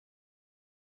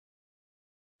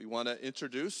We want to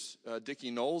introduce Dickie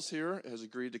Knowles here, has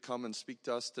agreed to come and speak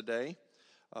to us today.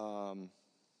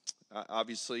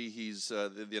 Obviously, he's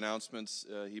the announcements,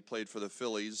 he played for the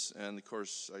Phillies, and of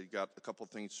course, I got a couple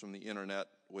things from the internet,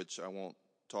 which I won't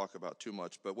talk about too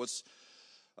much, but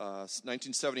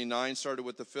 1979 started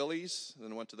with the Phillies,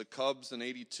 then went to the Cubs in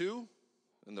 82,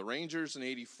 and the Rangers in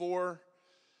 84,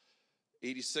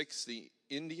 86 the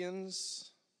Indians,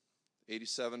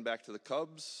 87 back to the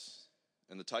Cubs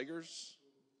and the Tigers,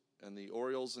 and the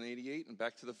Orioles in 88, and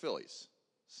back to the Phillies.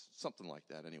 Something like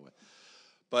that, anyway.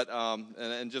 But,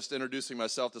 and just introducing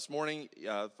myself this morning,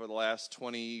 for the last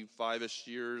 25-ish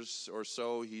years or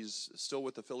so, he's still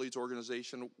with the Phillies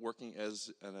organization, working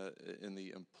as in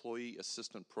the Employee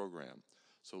Assistant Program.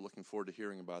 So looking forward to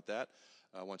hearing about that.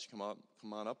 Why don't you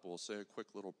come on up, we'll say a quick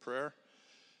little prayer,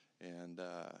 and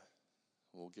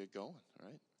we'll get going, all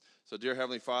right? So, dear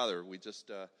Heavenly Father, we just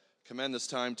commend this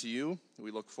time to you.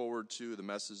 We look forward to the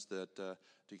message that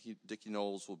Dickie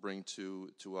Knowles will bring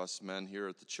to us men here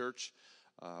at the church.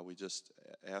 We just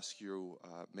ask you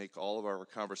make all of our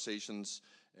conversations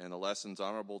and the lessons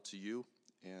honorable to you,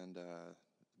 and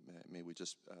may we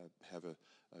just have a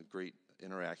great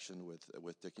interaction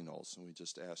with Dickie Knowles. And we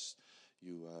just ask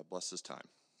you bless this time.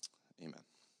 Amen.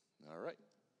 All right,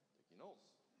 Dickie Knowles.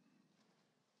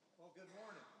 Well, good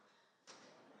morning.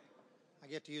 I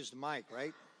get to use the mic,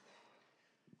 right?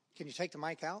 Can you take the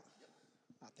mic out?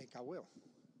 I think I will.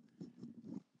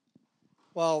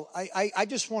 Well, I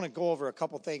just want to go over a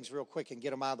couple things real quick and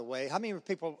get them out of the way. How many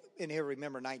people in here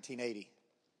remember 1980?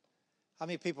 How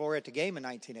many people were at the game in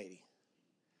 1980?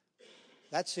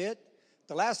 That's it?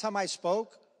 The last time I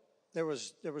spoke, there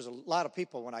was a lot of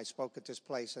people when I spoke at this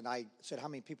place, and I said, how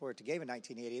many people were at the game in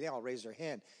 1980? They all raised their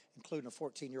hand, including a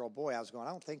 14-year-old boy. I was going,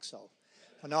 I don't think so.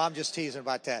 Well, no, I'm just teasing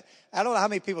about that. I don't know how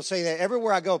many people say that.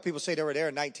 Everywhere I go, people say they were there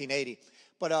in 1980.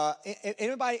 But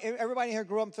everybody here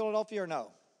grew up in Philadelphia or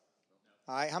no?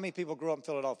 All right, how many people grew up in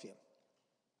Philadelphia?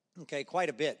 Okay, quite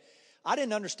a bit. I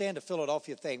didn't understand the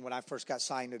Philadelphia thing when I first got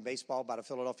signed in baseball by the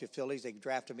Philadelphia Phillies. They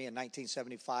drafted me in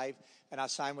 1975, and I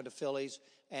signed with the Phillies.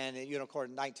 And, of course,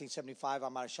 in 1975,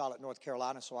 I'm out of Charlotte, North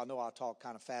Carolina, so I know I'll talk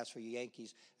kind of fast for you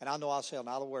Yankees. And I know I'll say a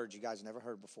lot of words you guys never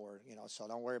heard before, so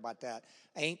don't worry about that.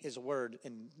 Ain't is a word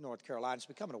in North Carolina. It's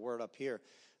becoming a word up here.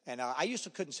 And I used to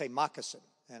couldn't say moccasin.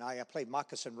 And I played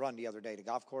moccasin run the other day, the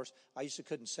golf course. I used to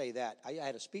couldn't say that. I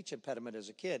had a speech impediment as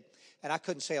a kid, and I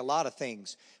couldn't say a lot of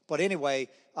things. But anyway,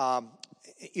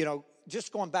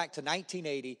 just going back to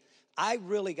 1980, I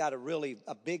really got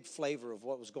a big flavor of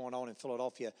what was going on in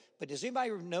Philadelphia. But does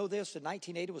anybody know this? That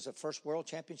 1980 was the first world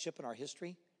championship in our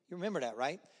history? You remember that,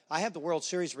 right? I have the World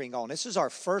Series ring on. This is our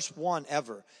first one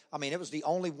ever. I mean, it was the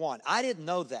only one. I didn't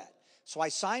know that. So I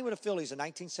signed with the Phillies in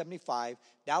 1975.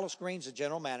 Dallas Green's the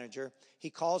general manager.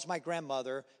 He calls my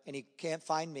grandmother, and he can't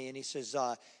find me. And he says,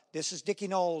 this is Dickie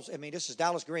Knowles. This is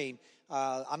Dallas Green.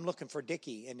 I'm looking for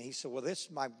Dickie. And he said, well,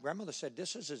 my grandmother said,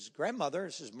 this is his grandmother.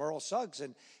 This is Merle Suggs.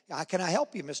 And how can I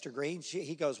help you, Mr. Green?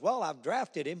 He goes, well, I've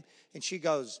drafted him. And she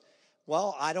goes,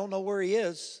 well, I don't know where he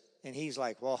is. And he's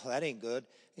like, well, that ain't good.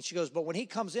 And she goes, but when he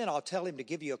comes in, I'll tell him to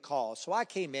give you a call. So I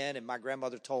came in, and my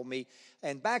grandmother told me.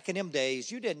 And back in them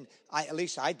days, at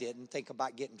least I didn't think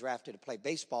about getting drafted to play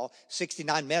baseball.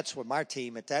 69 Mets were my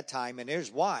team at that time, and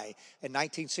here's why. In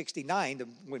 1969,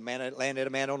 we landed a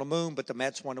man on the moon, but the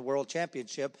Mets won the World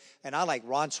Championship. And I like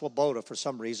Ron Swoboda for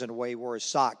some reason, the way he wore his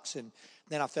socks. And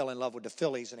then I fell in love with the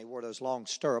Phillies, and they wore those long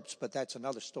stirrups, but that's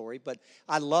another story. But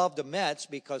I love the Mets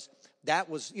because that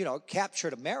was,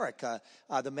 captured America,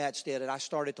 the Mets did, and I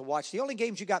started to watch. The only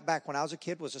games you got back when I was a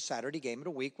kid was a Saturday game of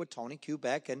the week with Tony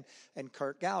Kubek and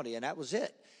Kurt Gowdy, and that was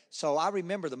it. So I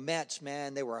remember the Mets,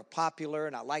 man. They were popular,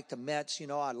 and I liked the Mets.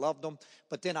 I loved them.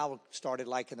 But then I started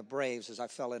liking the Braves as I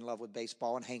fell in love with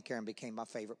baseball, and Hank Aaron became my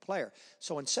favorite player.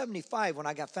 So in 75, when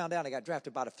I found out I got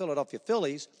drafted by the Philadelphia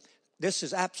Phillies, this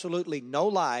is absolutely no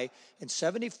lie. In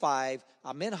 75,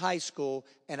 I'm in high school,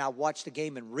 and I watched the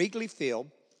game in Wrigley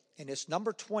Field, and this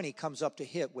number 20 comes up to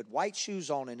hit with white shoes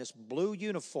on in this blue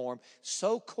uniform.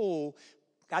 So cool.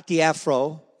 Got the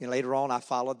afro. Later on, I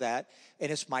followed that.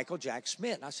 And it's Michael Jack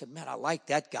Smith. And I said, man, I like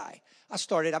that guy.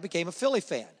 I became a Philly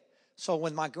fan. So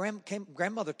when my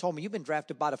grandmother told me, you've been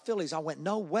drafted by the Phillies, I went,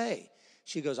 no way.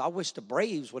 She goes, I wish the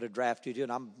Braves would have drafted you.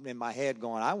 And I'm in my head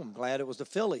going, I'm glad it was the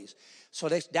Phillies. So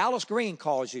Dallas Green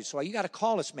calls you. So you got to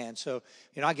call this man. So,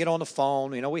 I get on the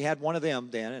phone. We had one of them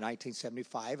then in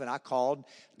 1975. And I called.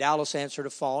 Dallas answered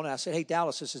the phone. And I said, hey,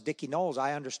 Dallas, this is Dickie Knowles.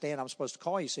 I understand I'm supposed to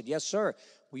call you. He said, yes, sir.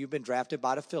 Well, you've been drafted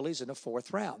by the Phillies in the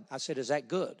 4th round. I said, is that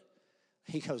good?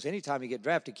 He goes, anytime you get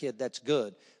drafted, kid, that's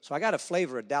good. So I got a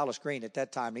flavor of Dallas Green at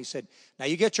that time. And he said, now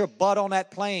you get your butt on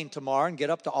that plane tomorrow and get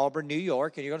up to Auburn, New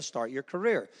York, and you're going to start your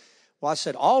career. Well, I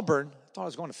said, Auburn? I thought I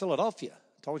was going to Philadelphia.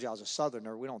 I told you I was a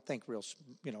Southerner. We don't think real,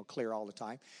 clear all the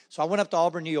time. So I went up to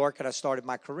Auburn, New York, and I started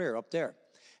my career up there.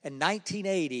 In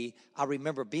 1980, I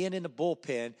remember being in the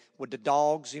bullpen with the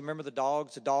dogs. You remember the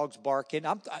dogs barking.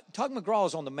 Tug McGraw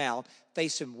is on the mound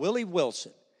facing Willie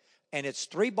Wilson. And it's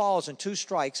 3 balls and 2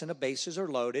 strikes, and the bases are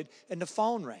loaded, and the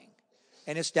phone rang.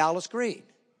 And it's Dallas Green.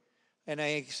 And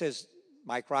he says,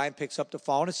 Mike Ryan picks up the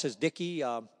phone and says, Dickie,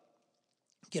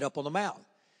 get up on the mound.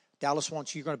 Dallas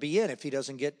wants you going to be in if he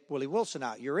doesn't get Willie Wilson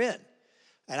out. You're in.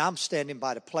 And I'm standing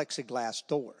by the plexiglass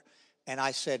door. And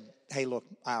I said, hey, look,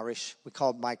 Irish. We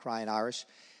called Mike Ryan Irish.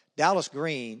 Dallas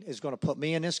Green is going to put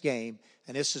me in this game,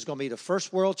 and this is going to be the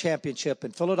first world championship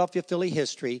in Philadelphia Philly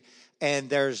history. And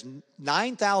there's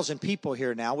 9,000 people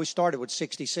here now. We started with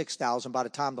 66,000. By the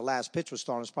time the last pitch was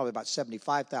thrown, it was probably about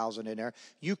 75,000 in there.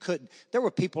 There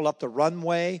were people up the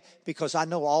runway because I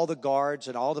know all the guards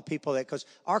and all the people because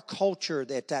our culture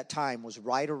at that time was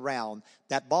right around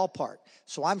that ballpark.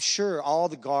 So I'm sure all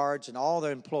the guards and all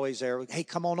the employees there, hey,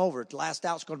 come on over. The last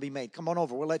out's going to be made. Come on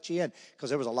over. We'll let you in because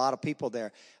there was a lot of people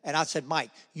there. And I said,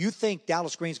 Mike, you think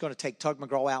Dallas Green's going to take Tug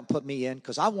McGraw out and put me in?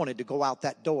 Because I wanted to go out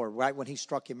that door right when he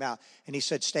struck him out. And he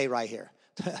said, stay right here.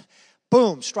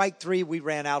 Boom, strike 3. We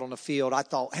ran out on the field. I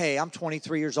thought, hey, I'm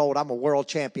 23 years old. I'm a world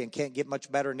champion. Can't get much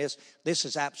better than this. This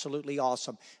is absolutely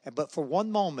awesome. But for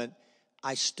one moment,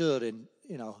 I stood and,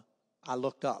 I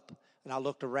looked up. And I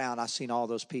looked around, I seen all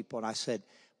those people, and I said,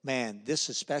 man, this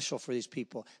is special for these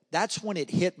people. That's when it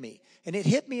hit me. And it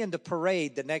hit me in the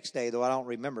parade the next day, though I don't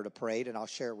remember the parade, and I'll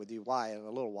share with you why in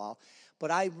a little while. But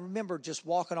I remember just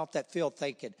walking off that field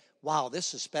thinking, wow,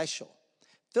 this is special.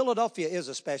 Philadelphia is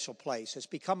a special place. It's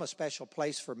become a special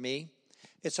place for me.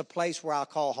 It's a place where I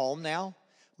call home now.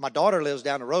 My daughter lives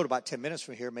down the road about 10 minutes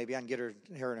from here. Maybe I can get her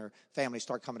and her family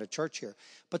start coming to church here.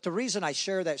 But the reason I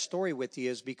share that story with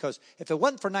you is because if it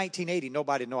wasn't for 1980,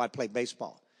 nobody would know I played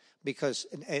baseball. Because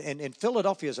and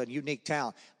Philadelphia is a unique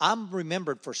town. I'm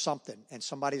remembered for something, and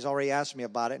somebody's already asked me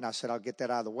about it, and I said I'll get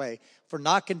that out of the way, for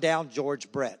knocking down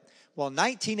George Brett. Well, in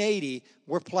 1980,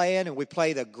 we're playing, and we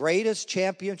play the greatest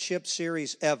championship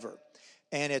series ever.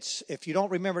 And if you don't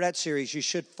remember that series, you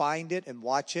should find it and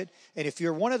watch it. And if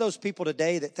you're one of those people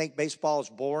today that think baseball is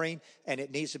boring and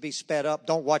it needs to be sped up,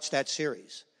 don't watch that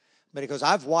series. Because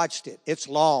I've watched it. It's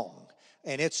long,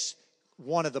 and it's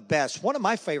one of the best. One of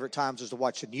my favorite times is to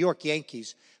watch the New York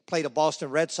Yankees play the Boston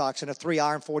Red Sox in a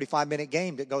 3-hour and 45-minute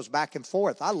game that goes back and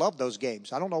forth. I love those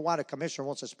games. I don't know why the commissioner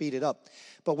wants to speed it up.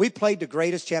 But we played the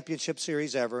greatest championship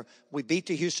series ever. We beat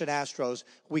the Houston Astros.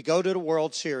 We go to the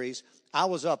World Series. I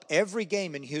was up every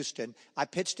game in Houston. I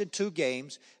pitched in 2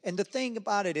 games. And the thing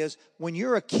about it is, when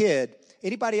you're a kid,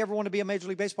 anybody ever want to be a Major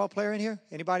League Baseball player in here?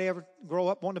 Anybody ever grow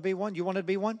up wanting to be one? You wanted to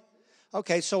be one?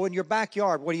 Okay, so in your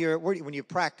backyard, when you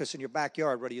practice in your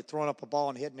backyard, whether you're throwing up a ball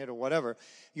and hitting it or whatever,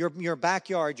 your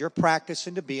backyard, you're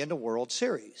practicing to be in the World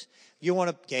Series. You want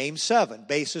to game 7,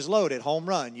 bases loaded, home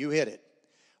run, you hit it.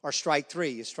 Or strike 3,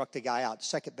 you struck the guy out.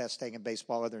 Second best thing in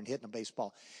baseball other than hitting a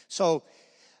baseball. So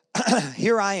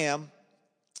here I am.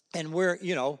 And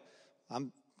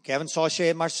I'm Kevin Sauché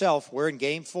and myself. We're in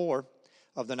Game 4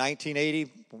 of the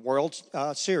 1980 World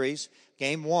Series.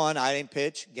 Game 1, I didn't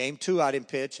pitch. Game 2, I didn't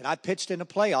pitch. And I pitched in the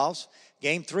playoffs.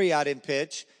 Game 3, I didn't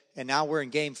pitch. And now we're in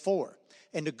Game 4.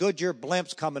 And the Goodyear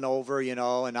blimp's coming over, and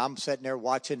I'm sitting there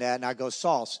watching that. And I go,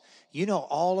 Sauce,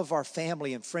 all of our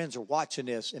family and friends are watching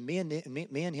this. And me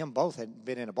and him both had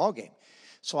been in a ball game.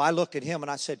 So I looked at him and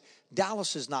I said,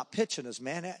 Dallas is not pitching us,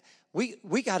 man.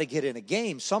 We got to get in a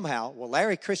game somehow. Well,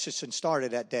 Larry Christensen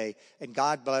started that day, and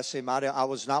God bless him. I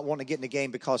was not wanting to get in the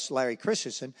game because Larry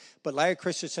Christensen, but Larry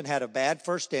Christensen had a bad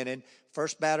first inning.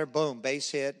 First batter, boom, base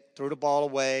hit, threw the ball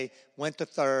away, went to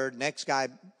third. Next guy,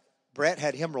 Brett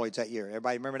had hemorrhoids that year.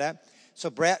 Everybody remember that? So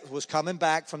Brett was coming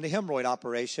back from the hemorrhoid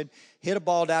operation, hit a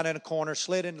ball down in a corner,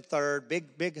 slid into third.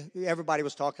 Big. Everybody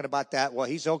was talking about that. Well,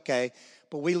 he's okay.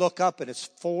 But we look up, and it's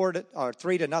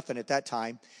 3-0 at that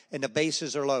time, and the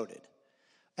bases are loaded.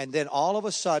 And then all of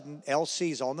a sudden,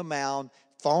 LC's on the mound,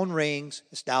 phone rings,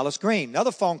 it's Dallas Green.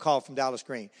 Another phone call from Dallas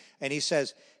Green. And he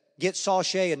says, get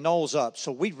Sauché and Knowles up.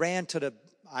 So we ran to the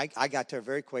I got there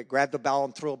very quick, grabbed the ball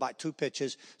and threw about 2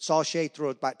 pitches. Sauché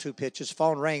threw about 2 pitches.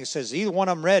 Phone rang and says, either one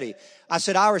of them ready. I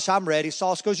said, Irish, I'm ready.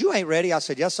 Sauce goes, you ain't ready. I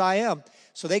said, yes, I am.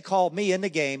 So they called me in the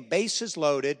game, bases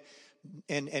loaded,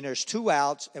 and there's 2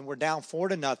 outs, and we're down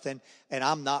 4-0, and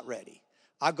I'm not ready.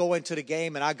 I go into the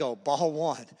game, and I go, ball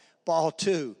 1, ball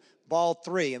 2, ball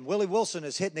 3. And Willie Wilson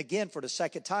is hitting again for the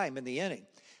second time in the inning.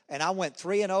 And I went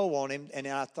 3-0 on him, and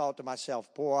then I thought to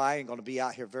myself, boy, I ain't going to be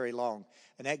out here very long.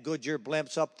 And that Goodyear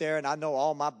blimp's up there, and I know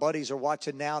all my buddies are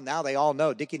watching now. Now they all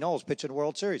know Dickie Knowles pitching the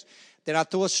World Series. Then I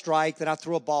threw a strike, then I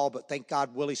threw a ball, but thank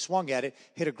God Willie swung at it,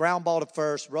 hit a ground ball to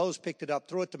first. Rose picked it up,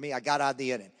 threw it to me. I got out of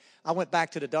the inning. I went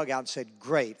back to the dugout and said,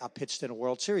 great, I pitched in a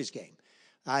World Series game.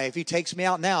 If he takes me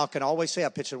out now, I can always say I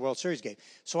pitched in a World Series game.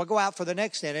 So I go out for the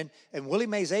next inning, and Willie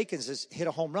Mays Aikens has hit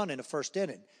a home run in the first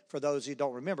inning, for those who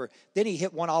don't remember. Then he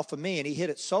hit one off of me, and he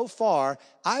hit it so far.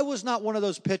 I was not one of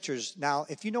those pitchers. Now,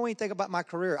 if you know anything about my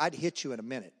career, I'd hit you in a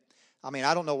minute. I mean,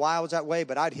 I don't know why I was that way,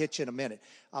 but I'd hit you in a minute.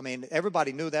 I mean,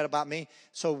 everybody knew that about me.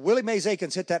 So Willie Mays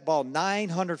Aikens hit that ball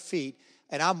 900 feet,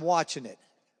 and I'm watching it.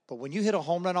 But when you hit a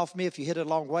home run off me, if you hit it a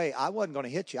long way, I wasn't going to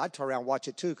hit you. I'd turn around and watch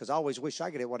it too, because I always wish I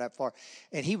could hit one that far.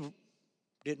 And he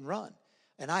didn't run.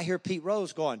 And I hear Pete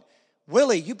Rose going,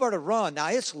 Willie, you better run. Now,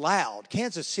 it's loud.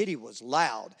 Kansas City was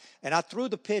loud. And I threw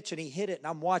the pitch, and he hit it, and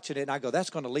I'm watching it, and I go, that's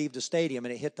going to leave the stadium.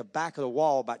 And it hit the back of the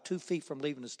wall about 2 feet from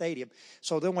leaving the stadium.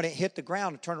 So then when it hit the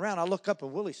ground and turned around, I look up,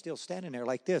 and Willie's still standing there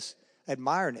like this,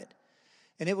 admiring it.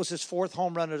 And it was his 4th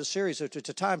home run of the series, which at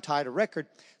the time tied a record.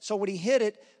 So when he hit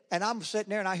it, and I'm sitting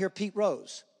there, and I hear Pete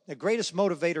Rose, the greatest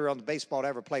motivator on the baseball to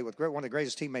ever play with, one of the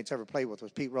greatest teammates ever played with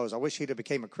was Pete Rose. I wish he'd have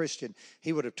became a Christian.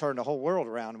 He would have turned the whole world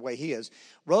around the way he is.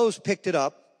 Rose picked it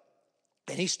up,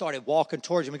 and he started walking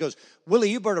towards him. He goes, Willie,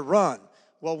 you better run.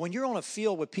 Well, when you're on a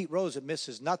field with Pete Rose that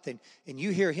misses nothing, and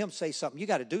you hear him say something, you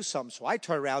got to do something. So I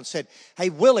turned around and said, hey,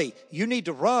 Willie, you need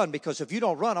to run, because if you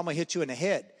don't run, I'm going to hit you in the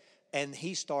head. And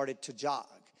he started to jog.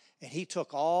 And he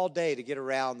took all day to get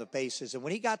around the bases. And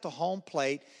when he got to home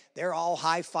plate, they're all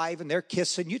high-fiving, they're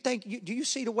kissing. Do you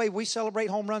see the way we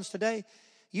celebrate home runs today?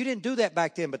 You didn't do that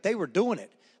back then, but they were doing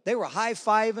it. They were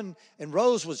high-fiving, and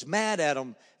Rose was mad at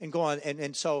them and going,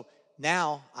 and so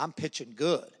now I'm pitching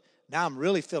good. Now I'm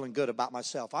really feeling good about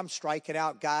myself. I'm striking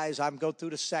out guys. I go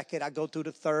through the second. I go through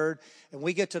the third. And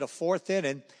we get to the 4th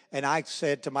inning, and I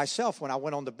said to myself when I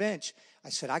went on the bench, I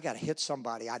said, I got to hit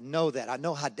somebody. I know that. I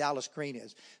know how Dallas Green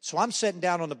is. So I'm sitting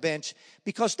down on the bench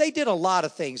because they did a lot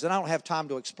of things, and I don't have time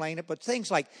to explain it, but things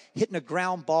like hitting a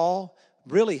ground ball,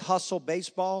 really hustle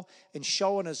baseball, and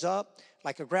showing us up.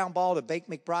 Like a ground ball to Bake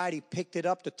McBride, he picked it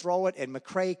up to throw it, and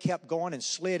McRae kept going and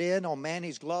slid in on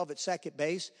Manny's glove at second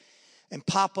base. And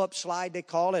pop-up slide, they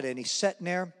call it, and he's sitting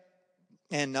there,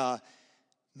 and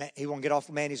he won't get off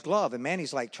of Manny's glove. And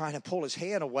Manny's like trying to pull his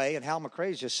hand away, and Hal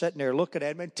McRae's just sitting there looking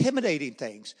at him, intimidating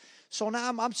things. So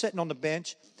now I'm sitting on the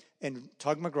bench, and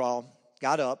Tug McGraw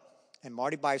got up, and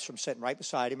Marty Bystrom sitting right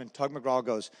beside him, and Tug McGraw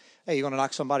goes, hey, you going to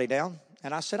knock somebody down?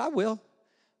 And I said, I will.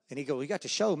 And he goes, you got to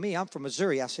show me. I'm from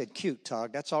Missouri. I said, cute,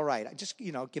 Tug. That's all right. Just,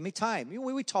 give me time.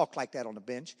 We talk like that on the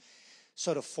bench.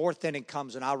 So the 4th inning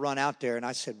comes, and I run out there, and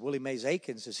I said, Willie Mays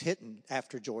Aikens is hitting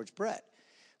after George Brett.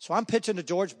 So I'm pitching to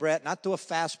George Brett, and I threw a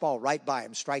fastball right by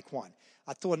him, strike one.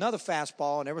 I threw another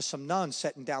fastball, and there was some nuns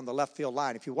sitting down the left field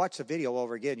line. If you watch the video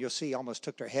over again, you'll see he almost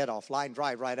took their head off, line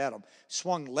drive right at them,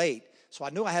 swung late. So I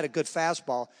knew I had a good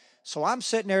fastball. So I'm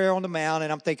sitting there on the mound,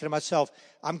 and I'm thinking to myself,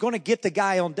 I'm going to get the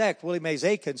guy on deck, Willie Mays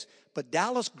Aikens. But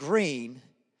Dallas Green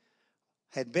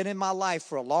had been in my life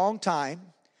for a long time,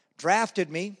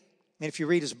 drafted me. And if you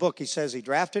read his book, he says he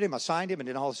drafted him, assigned him, and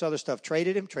did all this other stuff,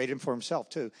 traded him for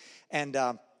himself too. And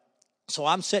so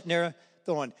I'm sitting there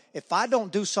going, if I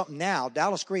don't do something now,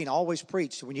 Dallas Green always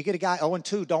preached, when you get a guy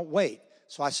 0-2, don't wait.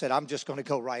 So I said, I'm just going to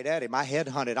go right at him. I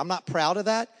headhunted. I'm not proud of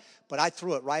that, but I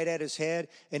threw it right at his head.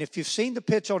 And if you've seen the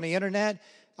pitch on the internet,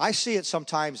 I see it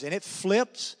sometimes, and it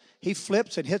flips. He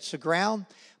flips and hits the ground.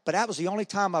 But that was the only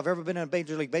time I've ever been in a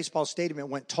Major League Baseball stadium. It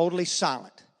went totally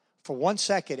silent. For 1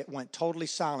 second, it went totally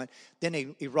silent. Then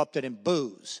he erupted in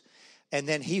boos. And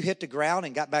then he hit the ground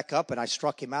and got back up, and I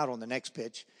struck him out on the next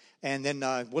pitch. And then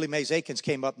Willie Mays Aikens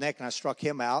came up next, and I struck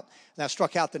him out. And I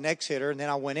struck out the next hitter, and then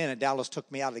I went in, and Dallas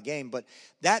took me out of the game. But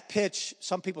that pitch,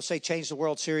 some people say changed the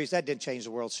World Series. That didn't change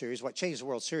the World Series. What changed the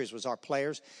World Series was our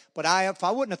players. But if I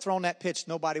wouldn't have thrown that pitch,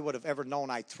 nobody would have ever known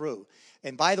I threw.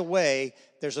 And by the way,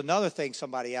 there's another thing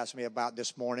somebody asked me about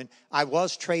this morning. I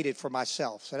was traded for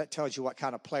myself, so that tells you what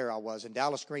kind of player I was. And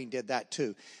Dallas Green did that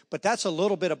too. But that's a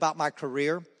little bit about my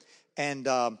career. And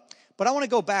but I want to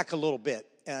go back a little bit.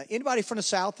 Anybody from the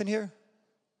South in here?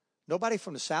 Nobody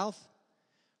from the South?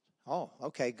 Oh,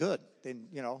 okay, good. Then,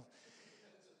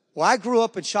 Well, I grew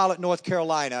up in Charlotte, North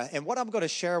Carolina, and what I'm going to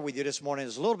share with you this morning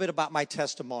is a little bit about my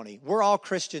testimony. We're all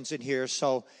Christians in here,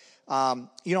 so,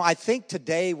 I think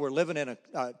today we're living in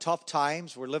tough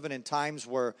times. We're living in times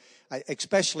where,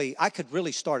 especially, I could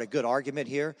really start a good argument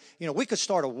here. We could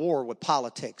start a war with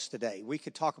politics today. We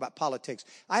could talk about politics.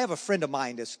 I have a friend of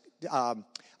mine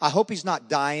I hope he's not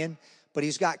dying, but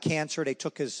he's got cancer. They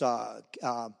took his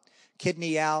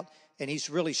kidney out, and he's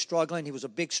really struggling. He was a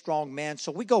big, strong man.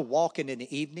 So we go walking in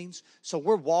the evenings. So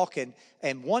we're walking,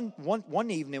 and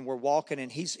one evening we're walking,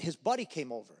 and his buddy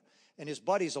came over, and his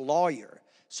buddy's a lawyer.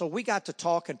 So we got to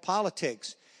talking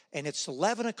politics, and it's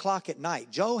 11 o'clock at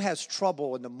night. Joe has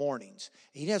trouble in the mornings.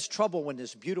 He has trouble when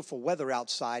there's beautiful weather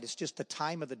outside. It's just the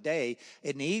time of the day.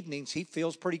 In the evenings, he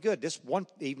feels pretty good. This one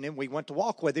evening, we went to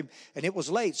walk with him, and it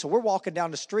was late. So we're walking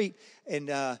down the street,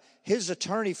 and his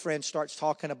attorney friend starts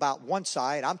talking about one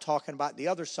side. I'm talking about the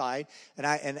other side,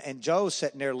 and Joe's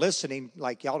sitting there listening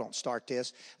like, y'all don't start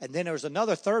this. And then there's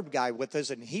another third guy with us,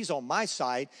 and he's on my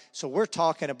side. So we're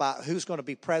talking about who's going to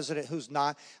be president, who's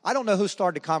not. I don't know who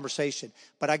started the conversation,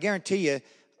 but I guarantee you,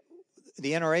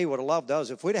 the NRA would have loved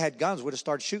us. If we'd have had guns, we'd have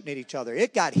started shooting at each other.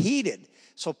 It got heated.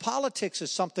 So politics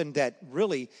is something that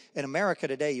really, in America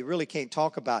today, you really can't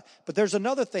talk about. But there's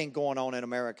another thing going on in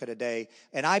America today,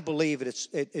 and I believe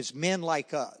it's men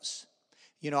like us.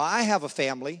 You know, I have a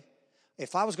family.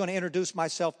 If I was going to introduce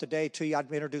myself today to you,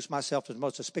 I'd introduce myself as the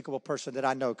most despicable person that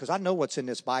I know, because I know what's in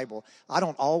this Bible. I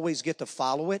don't always get to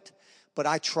follow it, but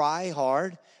I try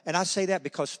hard. And I say that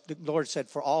because the Lord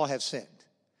said, for all have sinned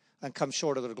and come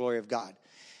short of the glory of God.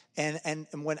 And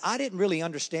when I didn't really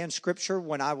understand Scripture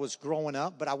when I was growing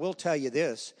up, but I will tell you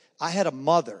this, I had a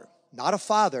mother, not a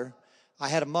father. I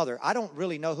had a mother. I don't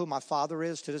really know who my father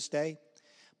is to this day,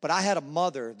 but I had a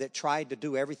mother that tried to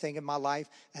do everything in my life,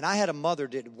 and I had a mother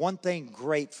that did one thing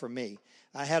great for me.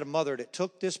 I had a mother that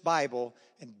took this Bible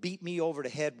and beat me over the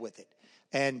head with it.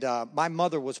 And my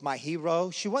mother was my hero.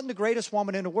 She wasn't the greatest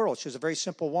woman in the world. She was a very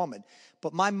simple woman.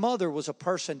 But my mother was a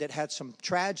person that had some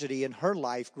tragedy in her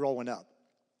life growing up.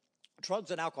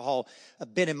 Drugs and alcohol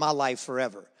have been in my life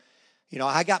forever. You know,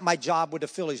 I got my job with the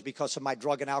Phillies because of my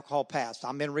drug and alcohol past.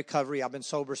 I'm in recovery. I've been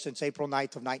sober since April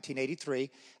 9th of 1983.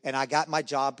 And I got my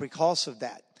job because of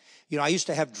that. You know, I used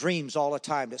to have dreams all the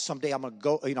time that someday I'm going to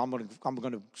go, you know, I'm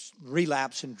going to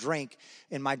relapse and drink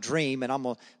in my dream.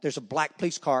 And there's a black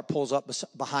police car pulls up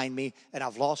behind me, and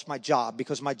I've lost my job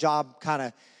because my job kind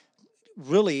of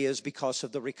really is because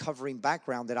of the recovering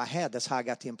background that I had. That's how I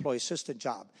got the employee assistant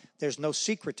job. There's no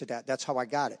secret to that. That's how I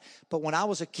got it. But when I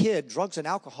was a kid, drugs and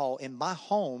alcohol in my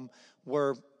home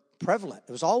were prevalent.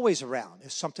 It was always around.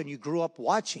 It's something you grew up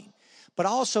watching. But I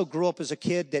also grew up as a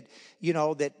kid that, you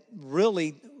know, that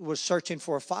really was searching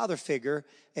for a father figure.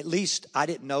 At least I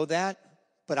didn't know that,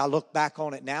 but I look back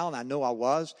on it now, and I know I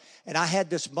was. And I had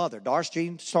this mother. Doris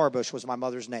Jean Starbush was my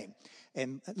mother's name.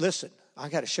 And listen, I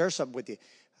got to share something with you.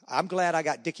 I'm glad I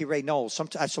got Dickie Ray Knowles.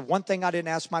 So one thing I didn't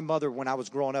ask my mother when I was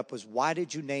growing up was, why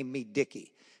did you name me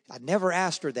Dickie? I never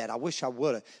asked her that. I wish I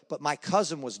would have. But my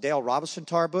cousin was Dale Robinson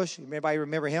Tarbush. Anybody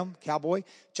remember him? Cowboy.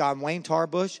 John Wayne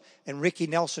Tarbush and Ricky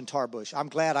Nelson Tarbush. I'm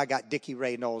glad I got Dickie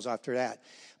Ray Knowles after that.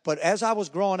 But as I was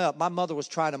growing up, my mother was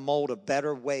trying to mold a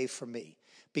better way for me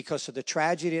because of the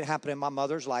tragedy that happened in my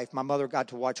mother's life. My mother got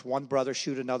to watch one brother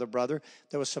shoot another brother.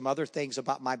 There was some other things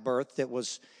about my birth that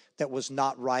was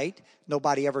not right.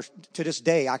 Nobody ever, to this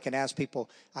day, I can ask people,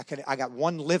 I got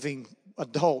one living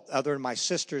adult other than my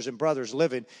sisters and brothers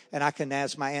living, and I can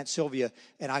ask my Aunt Sylvia,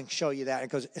 and I can show you that.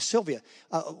 And goes, Sylvia,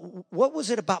 what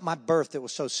was it about my birth that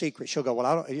was so secret? She'll go, well,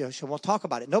 I don't, you know, she won't talk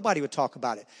about it. Nobody would talk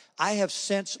about it. I have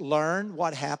since learned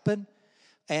what happened,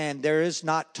 and there is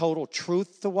not total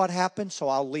truth to what happened, so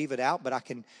I'll leave it out, but I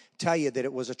can tell you that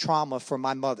it was a trauma for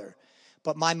my mother.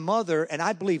 But my mother, and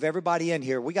I believe everybody in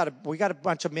here, we got a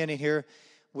bunch of men in here.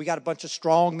 We got a bunch of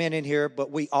strong men in here, but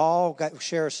we all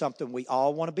share something. We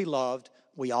all want to be loved.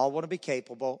 We all want to be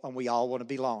capable, and we all want to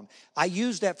belong. I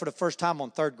used that for the first time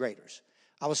on third graders.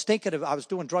 I was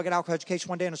doing drug and alcohol education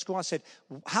one day in the school. I said,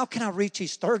 how can I reach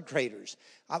these third graders?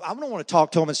 I don't want to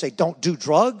talk to them and say, don't do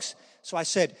drugs. So I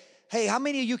said, hey, how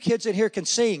many of you kids in here can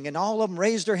sing? And all of them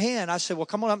raised their hand. I said, well,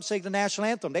 come on up and sing the national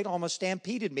anthem. They almost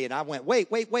stampeded me. And I went,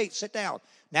 wait, sit down.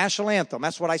 National anthem.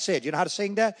 That's what I said. You know how to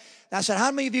sing that? And I said,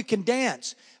 how many of you can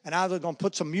dance? And I was going to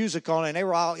put some music on, and they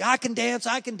were all, I can dance.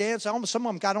 Some of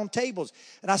them got on tables.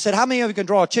 And I said, how many of you can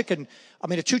draw a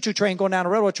choo-choo train going down a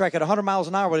railroad track at 100 miles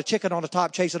an hour with a chicken on the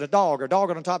top chasing a dog, or a dog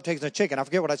on the top chasing a chicken? I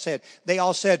forget what I said. They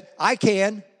all said, I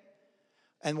can.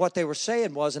 And what they were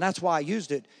saying was, and that's why I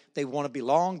used it, they want to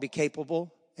belong, be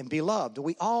capable, and be loved.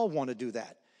 We all want to do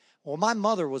that. Well, my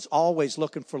mother was always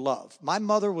looking for love. My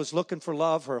mother was looking for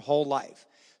love her whole life.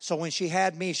 So when she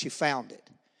had me, she found it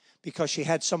because she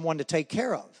had someone to take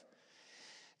care of.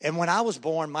 And when I was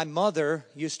born, my mother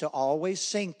used to always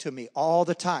sing to me all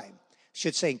the time.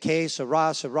 She'd sing, Que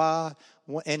Sera, Sera.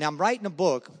 And I'm writing a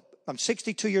book. I'm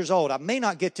 62 years old. I may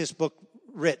not get this book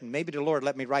written. Maybe the Lord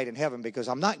let me write in heaven because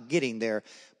I'm not getting there.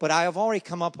 But I have already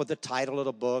come up with the title of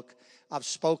the book. I've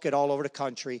spoke it all over the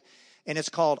country. And it's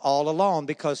called All Alone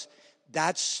because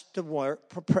That's the word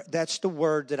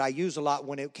that I use a lot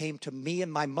when it came to me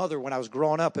and my mother when I was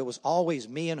growing up. It was always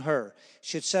me and her.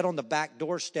 She'd sit on the back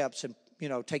doorsteps and,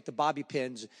 take the bobby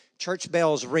pins. Church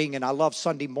bells ring, and I love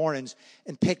Sunday mornings,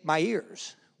 and pick my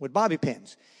ears with bobby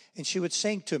pins. And she would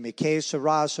sing to me, Que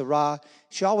sera, sera.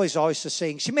 She always used to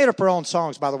sing. She made up her own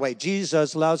songs, by the way.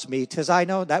 Jesus loves me, 'tis I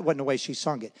know. That wasn't the way she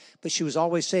sung it. But she was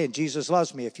always saying, Jesus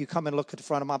loves me. If you come and look at the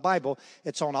front of my Bible,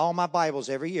 it's on all my Bibles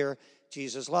every year.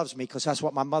 Jesus loves me, because that's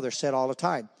what my mother said all the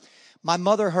time. My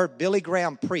mother heard Billy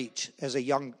Graham preach as a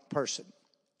young person.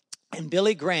 And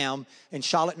Billy Graham in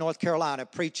Charlotte, North Carolina,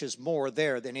 preaches more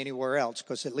there than anywhere else,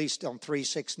 because at least on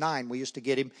 369 we used to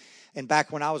get him. And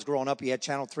back when I was growing up, you had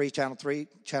Channel 3,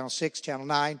 Channel 6, Channel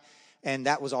 9, and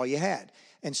that was all you had.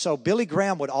 And so Billy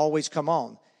Graham would always come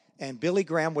on. And Billy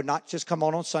Graham would not just come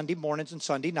on Sunday mornings and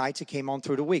Sunday nights. He came on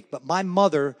through the week. But my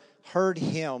mother heard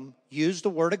him use the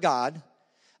Word of God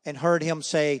and heard him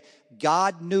say,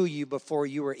 God knew you before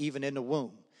you were even in the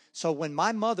womb. So when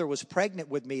my mother was pregnant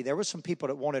with me, there were some people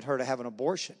that wanted her to have an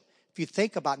abortion. If you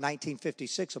think about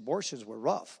 1956, abortions were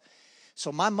rough.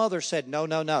 So my mother said, no,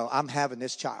 I'm having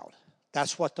this child.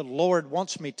 That's what the Lord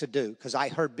wants me to do, because I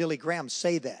heard Billy Graham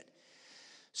say that.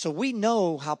 So we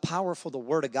know how powerful the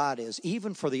Word of God is,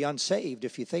 even for the unsaved,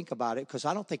 if you think about it, because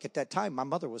I don't think at that time my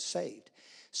mother was saved.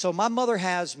 So my mother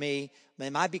has me,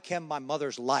 and I became my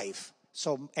mother's life.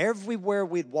 So everywhere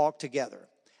we'd walk together.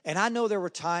 And I know there were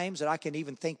times that I can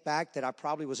even think back that I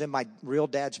probably was in my real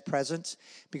dad's presence,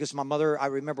 because my mother, I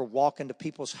remember walking to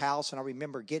people's house, and I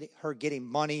remember her getting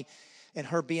money and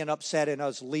her being upset and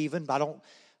us leaving.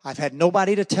 I've had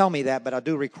nobody to tell me that, but I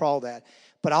do recall that.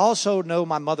 But I also know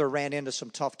my mother ran into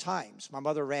some tough times. My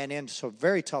mother ran into some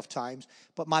very tough times,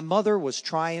 but my mother was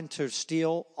trying to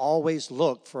still always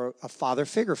look for a father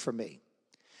figure for me.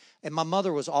 And my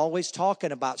mother was always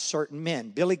talking about certain men.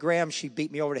 Billy Graham, she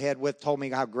beat me over the head with, told me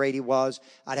how great he was.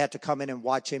 I'd have to come in and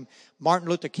watch him. Martin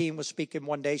Luther King was speaking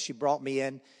one day. She brought me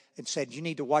in and said, you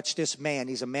need to watch this man.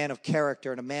 He's a man of character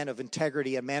and a man of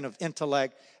integrity, a man of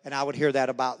intellect. And I would hear that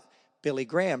about Billy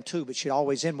Graham too, but she'd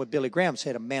always end with Billy Graham,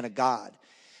 said a man of God.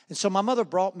 And so my mother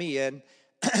brought me in,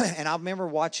 and I remember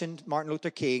watching Martin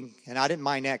Luther King, and I didn't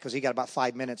mind that because he got about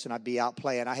 5 minutes and I'd be out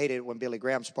playing. I hated it when Billy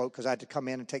Graham spoke because I had to come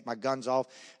in and take my guns off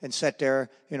and sit there,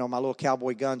 my little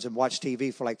cowboy guns, and watch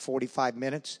TV for like 45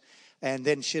 minutes. And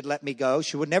then she'd let me go.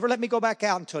 She would never let me go back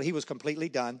out until he was completely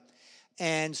done.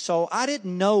 And so I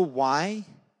didn't know why.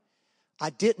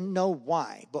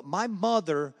 But my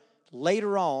mother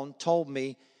later on told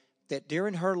me that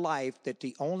during her life that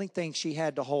the only thing she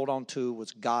had to hold on to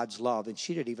was God's love, and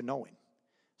she didn't even know him.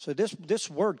 So this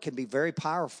word can be very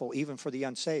powerful even for the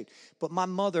unsaved. But my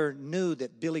mother knew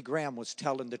that Billy Graham was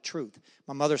telling the truth.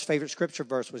 My mother's favorite scripture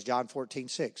verse was John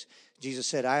 14:6. Jesus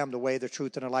said, I am the way, the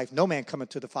truth, and the life. No man cometh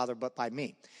to the Father but by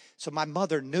me. So my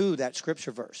mother knew that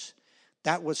scripture verse.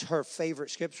 That was her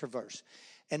favorite scripture verse.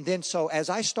 And then so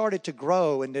as I started to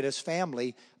grow into this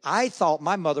family, I thought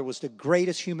my mother was the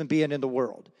greatest human being in the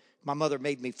world. My mother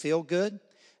made me feel good.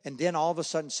 And then all of a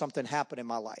sudden something happened in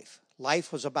my life.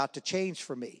 Life was about to change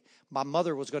for me. My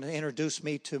mother was going to introduce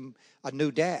me to a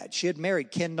new dad. She had married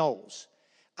Ken Knowles.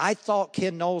 I thought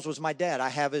Ken Knowles was my dad. I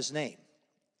have his name.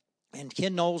 And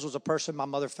Ken Knowles was a person my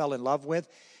mother fell in love with.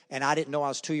 And I didn't know I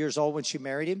was 2 years old when she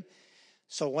married him.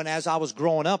 So as I was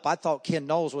growing up, I thought Ken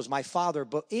Knowles was my father.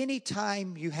 But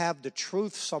anytime you have the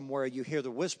truth somewhere, you hear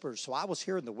the whispers. So I was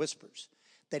hearing the whispers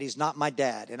that he's not my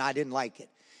dad, and I didn't like it.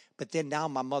 But then now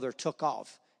my mother took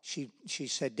off. She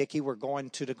said, Dickie, we're going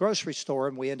to the grocery store,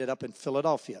 and we ended up in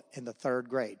Philadelphia in the 3rd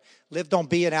grade. Lived on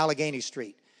B in Allegheny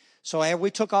Street. So as we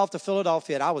took off to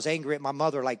Philadelphia, and I was angry at my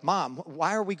mother, like, Mom,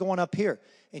 why are we going up here?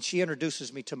 And she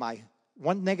introduces me to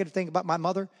one negative thing about my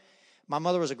mother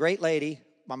was a great lady.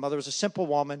 My mother was a simple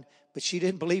woman, but she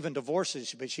didn't believe in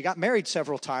divorces. But she got married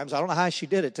several times. I don't know how she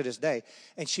did it to this day.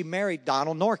 And she married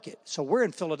Donald Norkett. So we're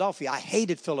in Philadelphia. I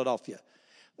hated Philadelphia.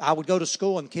 I would go to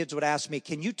school and kids would ask me,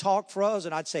 can you talk for us?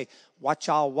 And I'd say, what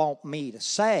y'all want me to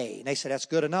say? And they said, that's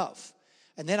good enough.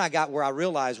 And then I got where I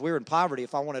realized we were in poverty.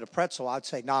 If I wanted a pretzel, I'd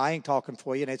say, no, I ain't talking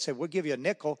for you. And they'd say, we'll give you a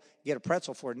nickel, get a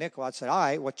pretzel for a nickel. I'd say, all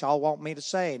right, what y'all want me to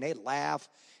say? And they'd laugh.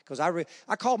 Because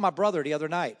I called my brother the other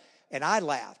night, and I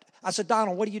laughed. I said,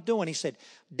 Donald, what are you doing? He said,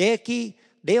 Dickie,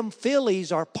 them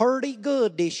Phillies are pretty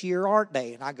good this year, aren't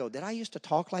they? And I go, did I used to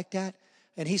talk like that?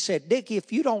 And he said, Dickie,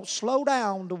 if you don't slow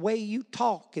down the way you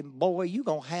talk, and boy, you're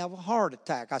going to have a heart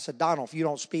attack. I said, Donald, if you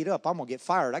don't speed up, I'm going to get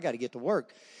fired. I got to get to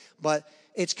work. But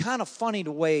it's kind of funny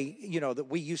the way, that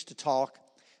we used to talk.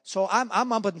 So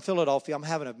I'm up in Philadelphia. I'm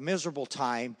having a miserable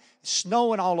time.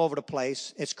 Snowing all over the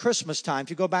place. It's Christmas time. If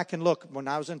you go back and look, when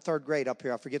I was in third grade up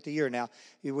here, I forget the year now,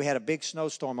 we had a big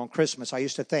snowstorm on Christmas. I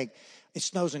used to think, it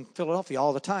snows in Philadelphia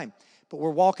all the time. But we're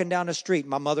walking down the street,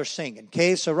 my mother's singing,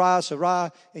 Que Sera,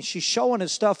 Sera, and she's showing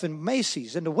us stuff in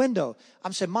Macy's in the window.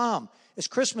 I'm saying, Mom, it's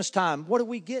Christmas time. What are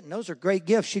we getting? Those are great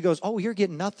gifts. She goes, oh, you're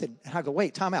getting nothing. And I go,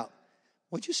 wait, time out.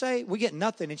 What'd you say? We get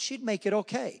nothing. And she'd make it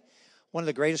okay. One of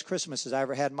the greatest Christmases I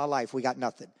ever had in my life, we got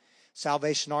nothing.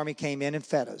 Salvation Army came in and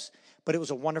fed us. But it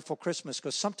was a wonderful Christmas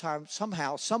because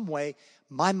somehow, some way,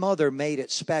 my mother made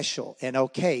it special and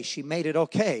okay. She made it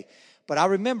okay. But I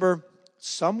remember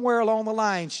somewhere along the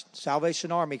line,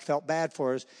 Salvation Army felt bad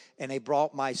for us, and they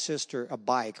brought my sister a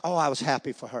bike. Oh, I was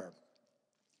happy for her.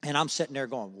 And I'm sitting there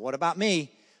going, what about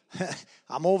me?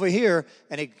 I'm over here,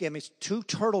 and they gave me 2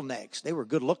 turtlenecks. They were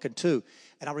good looking, too.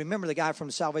 And I remember the guy from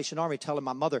the Salvation Army telling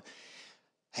my mother,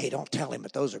 hey, don't tell him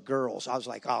that those are girls. I was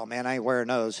like, oh, man, I ain't wearing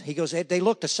those. He goes, they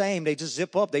look the same. They just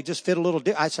zip up. They just fit a little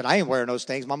I said, I ain't wearing those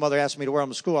things. My mother asked me to wear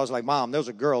them to school. I was like, Mom, those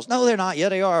are girls. No, they're not. Yeah,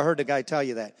 they are. I heard the guy tell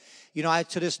you that. You know,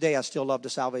 to this day, I still love the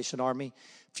Salvation Army.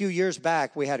 A few years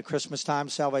back, we had a Christmas time.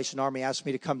 Salvation Army asked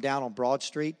me to come down on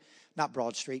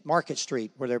Market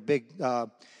Street, where their big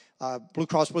Blue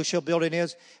Cross Blue Shield building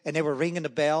is. And they were ringing the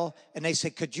bell. And they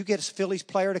said, could you get a Phillies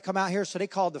player to come out here? So they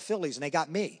called the Phillies, and they got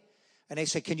me. And they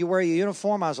said, can you wear your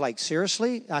uniform? I was like,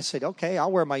 seriously? I said, okay,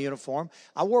 I'll wear my uniform.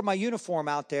 I wore my uniform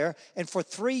out there. And for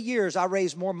 3 years, I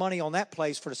raised more money on that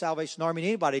place for the Salvation Army than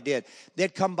anybody did.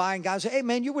 They'd come by and guys say, hey,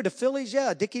 man, you were the Phillies?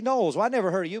 Yeah, Dickie Knowles. Well, I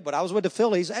never heard of you, but I was with the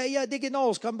Phillies. Hey, yeah, Dickie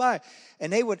Knowles, come by.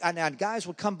 And and guys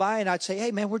would come by, and I'd say,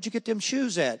 hey, man, where'd you get them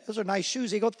shoes at? Those are nice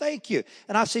shoes. He'd go, thank you.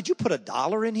 And I said, you put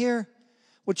 $1 in here?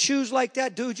 With shoes like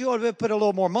that, dude, you ought to put a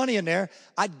little more money in there.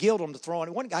 I'd gild them to throw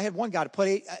in. I had one guy to put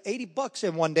 $80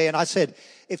 in one day, and I said,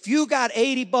 if you got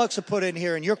 $80 to put in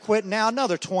here and you're quitting now,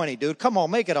 another 20, dude. Come on,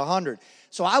 make it 100.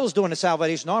 So I was doing the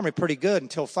Salvation Army pretty good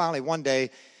until finally one day,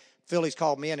 Phillies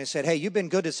called me in and said, hey, you've been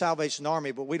good to Salvation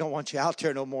Army, but we don't want you out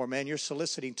there no more, man. You're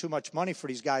soliciting too much money for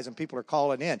these guys, and people are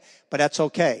calling in. But that's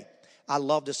okay. I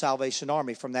love the Salvation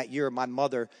Army. From that year, my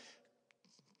mother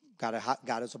got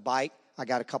us a bike. I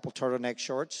got a couple turtleneck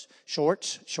shirts.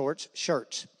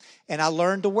 And I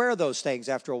learned to wear those things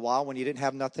after a while when you didn't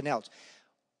have nothing else.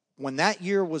 When that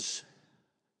year was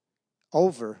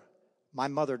over, my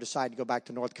mother decided to go back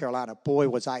to North Carolina. Boy,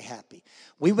 was I happy.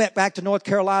 We went back to North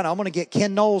Carolina. I'm going to get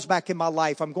Ken Knowles back in my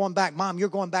life. I'm going back. Mom, you're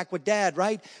going back with Dad,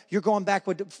 right? You're going back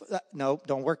with... No,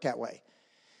 don't work that way.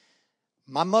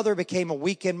 My mother became a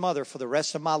weekend mother for the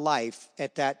rest of my life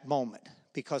at that moment,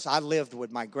 because I lived with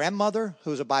my grandmother,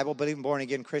 who's a Bible-believing,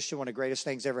 born-again Christian. One of the greatest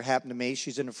things ever happened to me.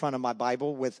 She's in the front of my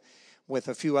Bible with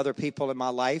a few other people in my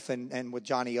life and with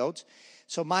Johnny Oates.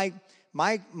 So my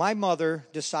mother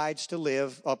decides to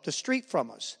live up the street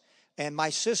from us. And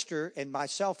my sister and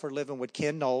myself are living with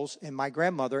Ken Knowles and my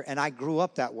grandmother, and I grew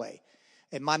up that way.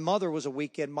 And my mother was a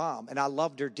weekend mom, and I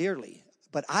loved her dearly.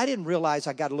 But I didn't realize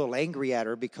I got a little angry at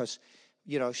her because,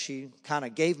 you know, she kind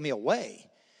of gave me away.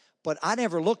 But I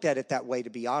never looked at it that way,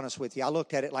 to be honest with you. I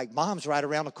looked at it like Mom's right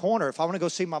around the corner. If I want to go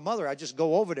see my mother, I just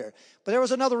go over there. But there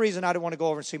was another reason I didn't want to go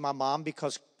over and see my mom,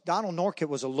 because Donald Norkett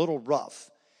was a little rough,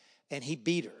 and he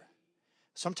beat her.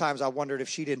 Sometimes I wondered if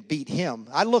she didn't beat him.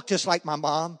 I look just like my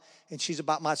mom, and she's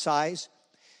about my size,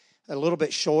 a little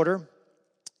bit shorter.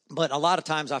 But a lot of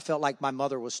times I felt like my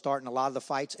mother was starting a lot of the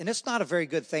fights. And it's not a very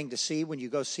good thing to see when you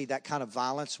go see that kind of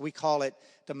violence. We call it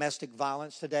domestic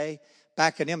violence today.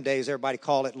 Back in them days, everybody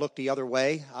called it look the other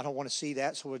way. I don't want to see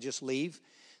that, so we'll just leave.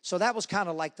 So that was kind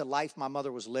of like the life my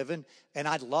mother was living, and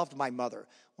I loved my mother.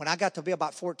 When I got to be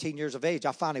about 14 years of age,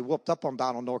 I finally whooped up on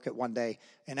Donald Norkett one day,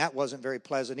 and that wasn't very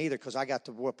pleasant either, because I got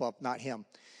to whoop up, not him.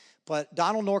 But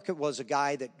Donald Norkett was a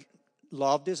guy that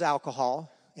loved his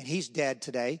alcohol, and he's dead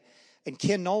today. And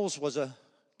Ken Knowles was a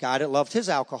guy that loved his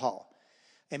alcohol.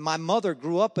 And my mother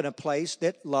grew up in a place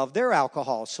that loved their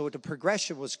alcohol. So the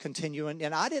progression was continuing.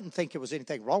 And I didn't think there was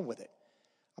anything wrong with it.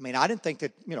 I mean, I didn't think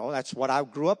that, you know, that's what I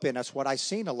grew up in. That's what I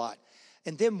seen a lot.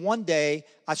 And then one day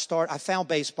I found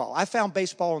baseball. I found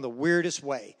baseball in the weirdest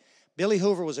way. Billy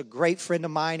Hoover was a great friend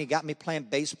of mine. He got me playing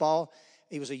baseball.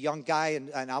 He was a young guy,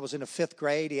 and I was in the 5th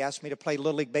grade. He asked me to play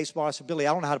Little League baseball. I said, Billy,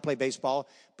 I don't know how to play baseball.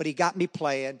 But he got me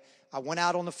playing. I went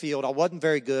out on the field. I wasn't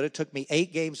very good. It took me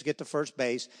 8 games to get to first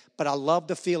base. But I loved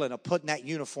the feeling of putting that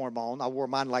uniform on. I wore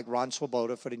mine like Ron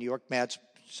Swoboda for the New York Mets,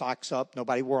 socks up.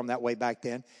 Nobody wore them that way back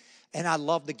then. And I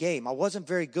loved the game. I wasn't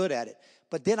very good at it.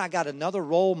 But then I got another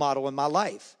role model in my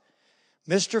life.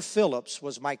 Mr. Phillips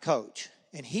was my coach,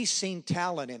 and he seen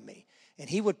talent in me. And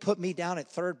he would put me down at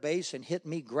third base and hit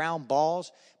me ground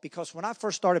balls, because when I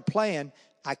first started playing,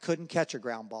 I couldn't catch a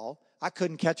ground ball. I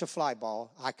couldn't catch a fly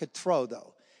ball. I could throw,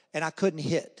 though, and I couldn't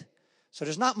hit. So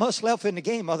there's not much left in the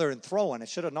game other than throwing. I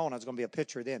should have known I was going to be a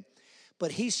pitcher then.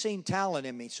 But he's seen talent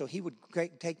in me, so he would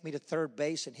take me to third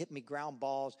base and hit me ground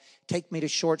balls, take me to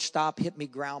shortstop, hit me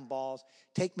ground balls,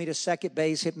 take me to second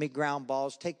base, hit me ground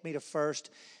balls, take me to first,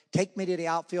 take me to the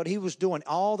outfield. He was doing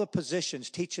all the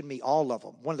positions, teaching me all of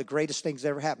them. One of the greatest things that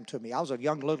ever happened to me. I was a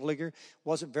young little leaguer,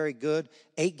 wasn't very good.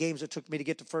 8 games it took me to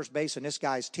get to first base, and this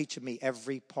guy's teaching me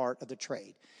every part of the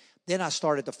trade. Then I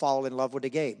started to fall in love with the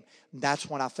game. That's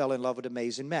when I fell in love with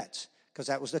Amazing Mets, because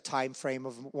that was the time frame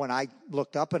of when I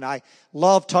looked up, and I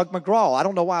loved Tug McGraw. I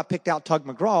don't know why I picked out Tug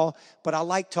McGraw, but I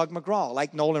like Tug McGraw. I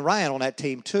like Nolan Ryan on that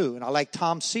team too, and I like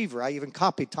Tom Seaver. I even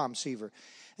copied Tom Seaver.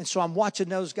 And so I'm watching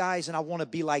those guys, and I want to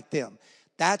be like them.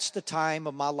 That's the time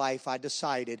of my life I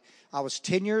decided. I was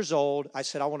 10 years old. I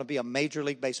said, I want to be a Major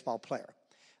League Baseball player.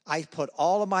 I put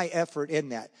all of my effort in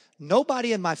that.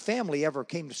 Nobody in my family ever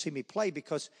came to see me play,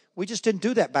 because we just didn't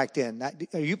do that back then.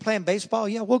 Are you playing baseball?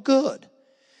 Yeah, well, good.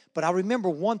 But I remember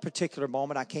one particular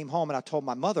moment. I came home and I told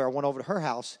my mother, I went over to her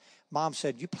house. Mom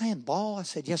said, you playing ball? I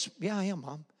said, yes, yeah, I am,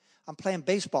 Mom. I'm playing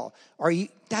baseball.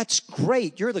 That's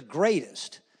great. You're the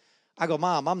greatest. I go,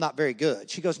 Mom, I'm not very good.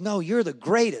 She goes, no, you're the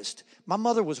greatest. My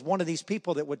mother was one of these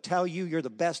people that would tell you you're the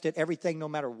best at everything no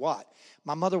matter what.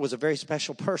 My mother was a very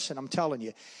special person, I'm telling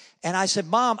you. And I said,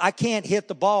 Mom, I can't hit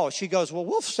the ball. She goes, well,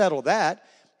 we'll settle that.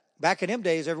 Back in them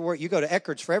days, everywhere you go to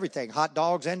Eckerd's for everything, hot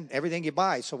dogs and everything you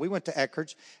buy. So we went to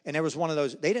Eckerd's, and there was one of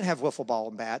those. They didn't have wiffle ball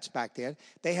bats back then.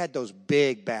 They had those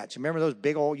big bats. Remember those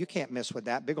big old, you can't miss with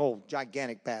that, big old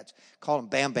gigantic bats. Call them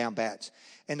Bam Bam bats.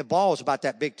 And the ball was about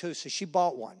that big too. So she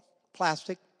bought one,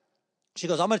 plastic. She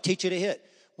goes, I'm going to teach you to hit.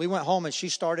 We went home, and she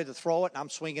started to throw it, and I'm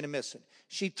swinging and missing.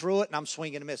 She threw it, and I'm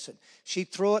swinging and missing. She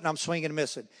threw it, and I'm swinging and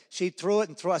missing. She threw it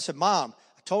and threw it. I said, Mom,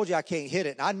 I told you I can't hit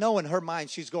it. And I know in her mind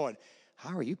she's going,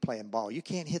 how are you playing ball? You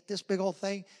can't hit this big old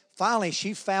thing? Finally,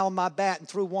 she found my bat and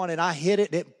threw one, and I hit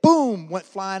it, and it, boom, went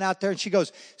flying out there. And she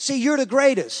goes, see, you're the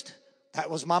greatest.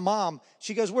 That was my mom.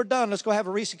 She goes, we're done. Let's go have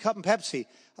a Reese Cup and Pepsi. I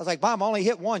was like, Mom, I only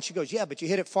hit one. She goes, yeah, but you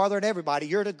hit it farther than everybody.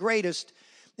 You're the greatest.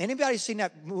 Anybody seen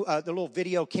that the little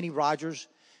video, Kenny Rogers?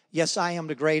 Yes, I am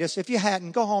the greatest. If you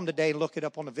hadn't, go home today and look it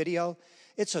up on the video.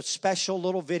 It's a special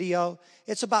little video.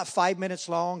 It's about 5 minutes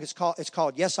long. It's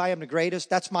called Yes, I Am the Greatest.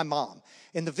 That's my mom.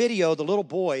 In the video, the little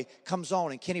boy comes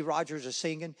on, and Kenny Rogers is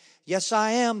singing, Yes,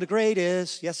 I am the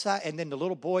greatest. And then the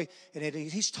little boy, and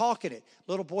he's talking it.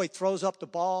 Little boy throws up the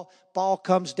ball. Ball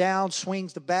comes down,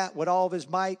 swings the bat with all of his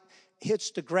might,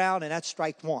 hits the ground, and that's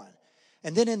strike one.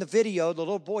 And then in the video, the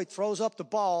little boy throws up the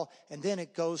ball, and then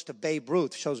it goes to Babe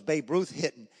Ruth. Shows Babe Ruth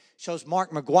hitting. Shows Mark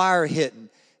McGwire hitting.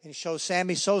 And it shows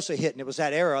Sammy Sosa hitting. It was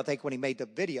that era, I think, when he made the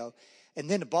video. And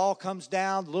then the ball comes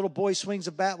down. The little boy swings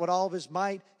the bat with all of his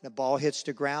might. And the ball hits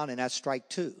the ground, and that's strike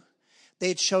two. They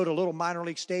had showed a little minor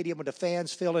league stadium with the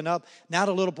fans filling up. Now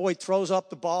the little boy throws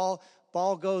up the ball.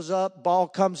 Ball goes up. Ball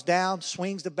comes down.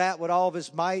 Swings the bat with all of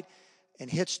his might and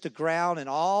hits the ground. And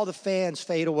all the fans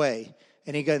fade away.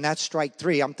 And and that's strike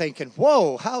three. I'm thinking,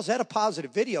 whoa, how's that a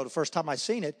positive video the first time I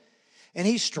seen it? And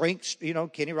he strings,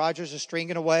 Kenny Rogers is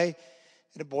stringing away.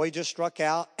 And the boy just struck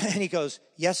out. And he goes,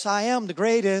 yes, I am the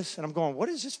greatest. And I'm going, what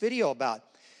is this video about?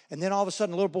 And then all of a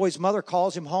sudden, the little boy's mother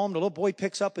calls him home. The little boy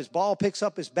picks up his ball, picks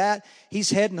up his bat. He's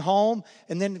heading home.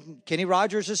 And then Kenny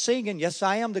Rogers is singing, yes,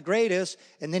 I am the greatest.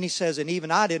 And then he says, and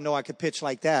even I didn't know I could pitch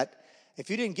like that.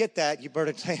 If you didn't get that, you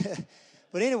better say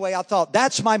But anyway, I thought,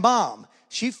 that's my mom.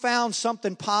 She found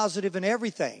something positive in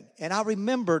everything. And I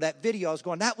remember that video. I was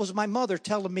going, that was my mother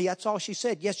telling me, that's all she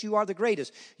said. Yes, you are the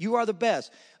greatest. You are the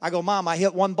best. I go, Mom, I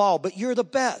hit one ball, but you're the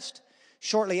best.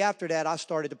 Shortly after that, I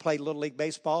started to play Little League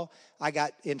Baseball. I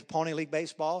got into Pony League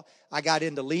Baseball. I got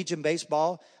into Legion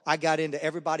Baseball. I got into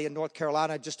everybody in North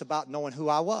Carolina just about knowing who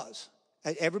I was.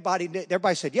 Everybody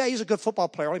said, yeah, he's a good football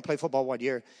player. I only played football 1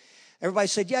 year. Everybody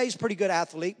said, yeah, he's a pretty good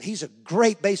athlete. He's a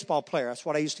great baseball player. That's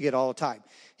what I used to get all the time.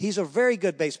 He's a very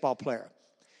good baseball player.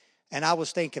 And I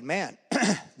was thinking, man,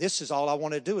 this is all I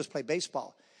want to do is play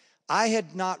baseball. I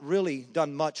had not really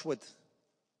done much with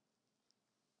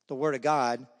the Word of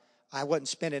God. I wasn't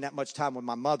spending that much time with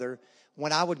my mother.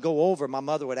 When I would go over, my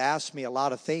mother would ask me a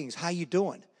lot of things. How you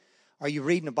doing? Are you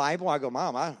reading the Bible? I go,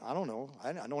 Mom, I don't know.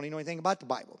 I don't even know anything about the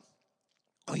Bible.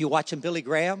 Are you watching Billy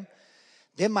Graham?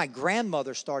 Then my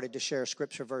grandmother started to share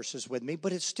scripture verses with me,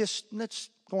 but it's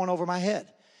going over my head.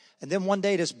 And then one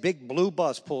day this big blue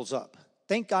bus pulls up.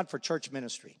 Thank God for church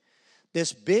ministry.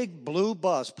 This big blue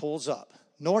bus pulls up.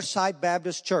 Northside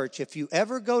Baptist Church. If you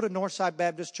ever go to Northside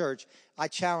Baptist Church, I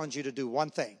challenge you to do one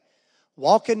thing.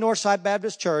 walk in Northside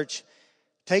Baptist Church,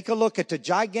 take a look at the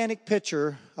gigantic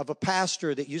picture of a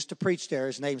pastor that used to preach there.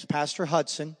 His name's Pastor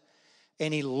Hudson,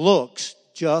 and he looks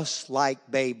just like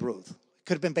Babe Ruth.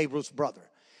 Could have been Babe Ruth's brother.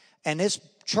 And this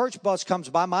church bus comes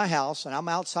by my house, and I'm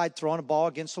outside throwing a ball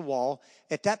against the wall.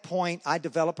 At that point, I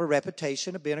developed a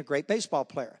reputation of being a great baseball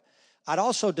player. I'd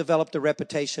also developed a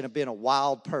reputation of being a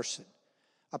wild person,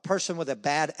 a person with a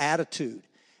bad attitude.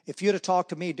 If you'd have talked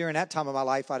to me during that time of my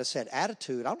life, I'd have said,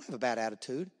 attitude? I don't have a bad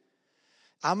attitude.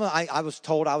 I was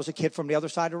told I was a kid from the other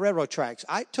side of the railroad tracks.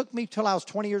 It took me till I was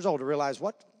 20 years old to realize,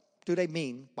 what do they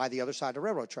mean by the other side of the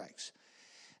railroad tracks?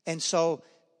 And so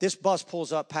this bus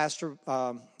pulls up.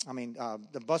 The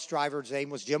bus driver's name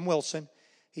was Jim Wilson.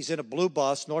 He's in a blue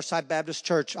bus, Northside Baptist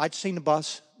Church. I'd seen the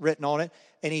bus written on it.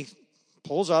 And he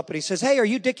pulls up and he says, hey, are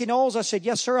you Dickie Knowles? I said,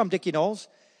 yes, sir, I'm Dickie Knowles.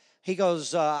 He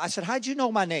goes, I said, how'd you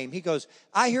know my name? He goes,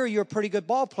 I hear you're a pretty good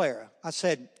ball player. I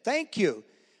said, thank you.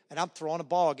 And I'm throwing a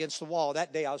ball against the wall.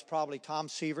 That day I was probably Tom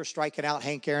Seaver striking out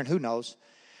Hank Aaron, who knows.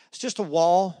 It's just a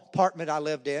wall apartment I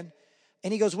lived in.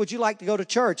 And he goes, would you like to go to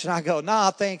church? And I go,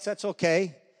 nah, thanks, that's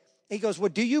okay. He goes, well,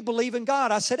 do you believe in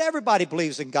God? I said, everybody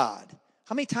believes in God.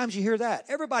 How many times you hear that?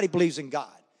 Everybody believes in God.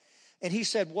 And he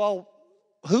said, well,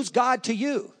 who's God to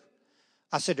you?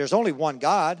 I said, there's only one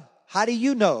God. How do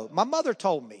you know? My mother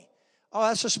told me. Oh,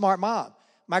 that's a smart mom.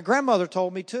 My grandmother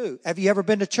told me too. Have you ever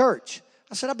been to church?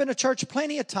 I said, I've been to church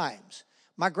plenty of times.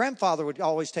 My grandfather would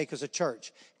always take us to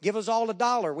church. Give us all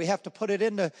 $1. We have to put it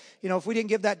in the, if we didn't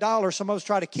give that $1, some of us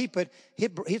try to keep it,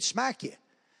 he'd smack you.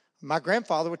 My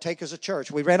grandfather would take us to church.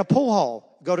 We ran a pool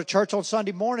hall. Go to church on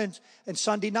Sunday mornings, and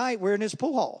Sunday night we're in his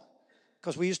pool hall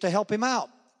because we used to help him out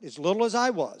as little as I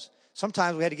was.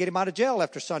 Sometimes we had to get him out of jail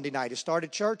after Sunday night. He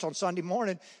started church on Sunday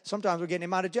morning. Sometimes we're getting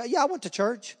him out of jail. Yeah, I went to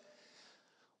church.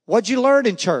 What'd you learn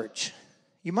in church?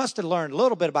 You must have learned a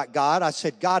little bit about God. I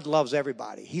said, God loves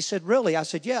everybody. He said, really? I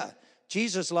said, yeah.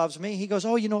 Jesus loves me. He goes,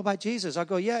 oh, you know about Jesus? I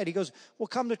go, yeah. And he goes, well,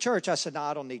 come to church. I said, no,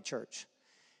 I don't need church.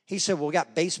 He said, well, we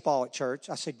got baseball at church.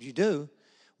 I said, you do?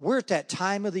 We're at that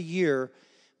time of the year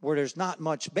where there's not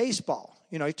much baseball.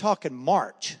 You're talking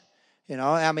March.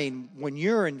 When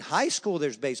you're in high school,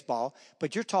 there's baseball,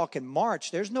 but you're talking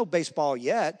March. There's no baseball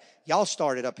yet. Y'all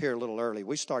started up here a little early.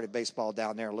 We started baseball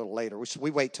down there a little later.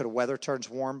 We wait till the weather turns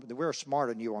warm. We're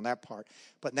smarter than you on that part.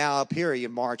 But now up here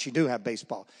in March, you do have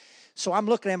baseball. So I'm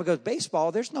looking at him and goes,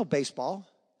 baseball? There's no baseball.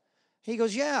 He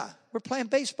goes, yeah, we're playing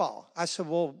baseball. I said,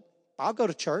 well, I'll go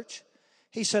to church.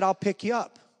 He said, I'll pick you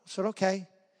up. I said, okay.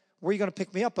 Where are you going to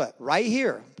pick me up at? Right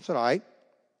here. I said, all right.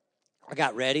 I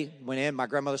got ready, went in. My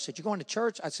grandmother said, you going to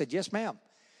church? I said, yes, ma'am.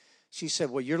 She said,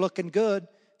 well, you're looking good.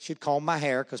 She'd combed my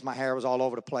hair because my hair was all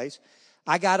over the place.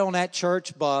 I got on that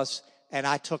church bus, and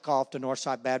I took off to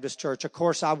Northside Baptist Church. Of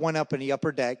course, I went up in the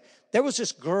upper deck. There was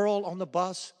this girl on the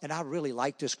bus, and I really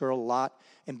liked this girl a lot.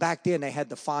 And back then, they had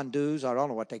the fondues. I don't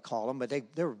know what they call them, but they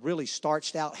were really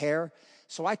starched out hair.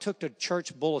 So I took the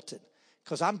church bulletin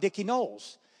because I'm Dickie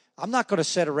Knowles. I'm not going to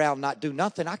sit around and not do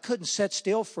nothing. I couldn't sit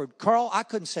still for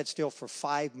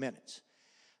 5 minutes.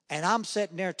 And I'm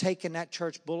sitting there taking that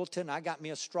church bulletin. I got me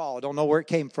a straw. I don't know where it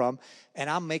came from. And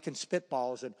I'm making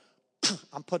spitballs, and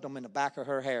I'm putting them in the back of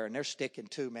her hair, and they're sticking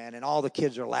too, man. And all the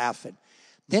kids are laughing.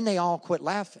 Then they all quit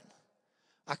laughing.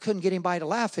 I couldn't get anybody to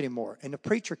laugh anymore. And the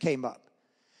preacher came up.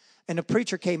 And the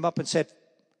preacher came up and said,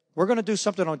 we're going to do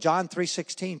something on John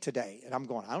 3:16 today. And I'm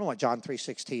going, I don't know what John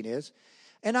 3:16 is.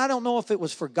 And I don't know if it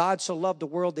was for God so loved the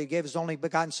world that he gave his only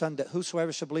begotten son that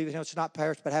whosoever shall believe in him should not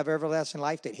perish but have everlasting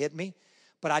life. That hit me.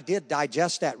 But I did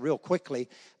digest that real quickly.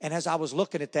 And as I was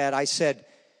looking at that, I said,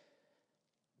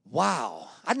 wow,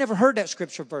 I'd never heard that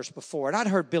scripture verse before. And I'd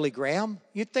heard Billy Graham.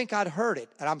 You'd think I'd heard it.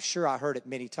 And I'm sure I heard it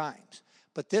many times.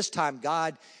 But this time,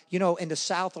 God, in the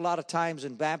South, a lot of times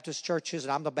in Baptist churches,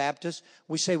 and I'm the Baptist,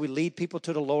 we say we lead people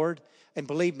to the Lord. And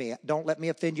believe me, don't let me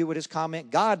offend you with his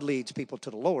comment. God leads people to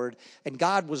the Lord. And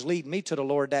God was leading me to the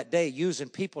Lord that day, using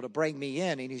people to bring me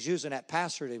in. And he's using that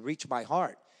pastor to reach my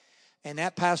heart. And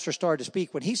that pastor started to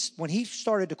speak. When he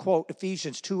started to quote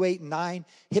Ephesians 2:8 and 9,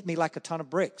 hit me like a ton of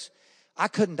bricks. I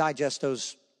couldn't digest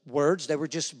those words. They were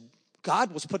just,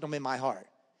 God was putting them in my heart.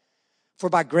 For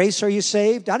by grace are you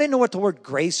saved. I didn't know what the word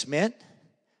grace meant.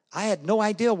 I had no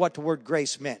idea what the word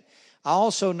grace meant. I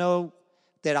also know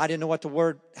that I didn't know what the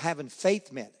word having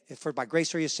faith meant. For by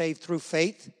grace are you saved through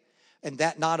faith, and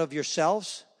that not of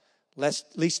yourselves,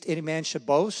 lest least any man should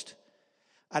boast.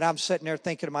 And I'm sitting there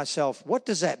thinking to myself, what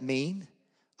does that mean?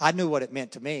 I knew what it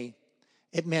meant to me.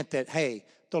 It meant that, hey,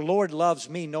 the Lord loves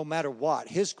me no matter what.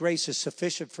 His grace is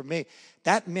sufficient for me.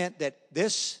 That meant that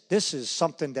this is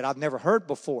something that I've never heard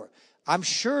before. I'm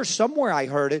sure somewhere I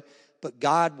heard it, but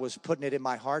God was putting it in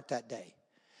my heart that day.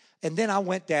 And then I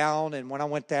went down, and when I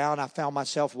went down, I found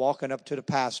myself walking up to the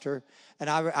pastor. And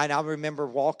I remember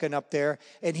walking up there,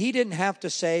 and he didn't have to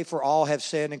say, for all have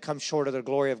sinned and come short of the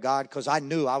glory of God, because I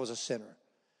knew I was a sinner.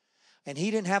 And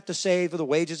he didn't have to say, for the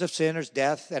wages of sin is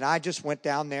death. And I just went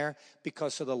down there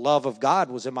because of the love of God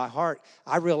was in my heart.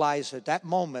 I realized at that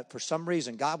moment, for some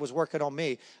reason, God was working on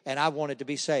me, and I wanted to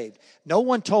be saved. No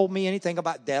one told me anything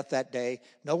about death that day.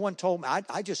 No one told me.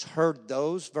 I just heard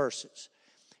those verses.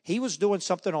 He was doing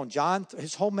something on John.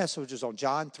 His whole message was on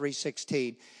John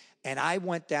 3:16. And I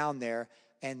went down there,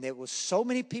 and there was so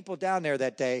many people down there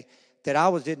that day that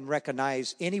I didn't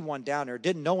recognize anyone down there,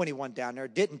 didn't know anyone down there,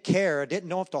 didn't care, didn't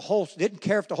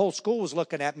care if the whole school was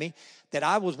looking at me, that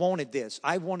I wanted this.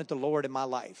 I wanted the Lord in my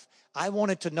life. I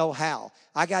wanted to know how.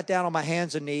 I got down on my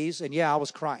hands and knees, and I was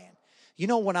crying. You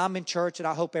know, when I'm in church, and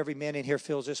I hope every man in here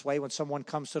feels this way, when someone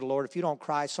comes to the Lord, if you don't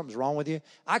cry, something's wrong with you.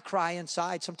 I cry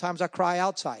inside. Sometimes I cry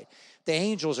outside. The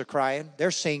angels are crying. They're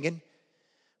singing.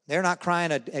 They're not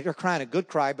crying, they're crying a good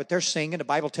cry, but they're singing. The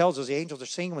Bible tells us the angels are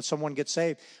singing when someone gets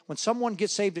saved. When someone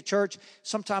gets saved at church,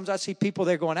 sometimes I see people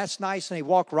there going, that's nice, and they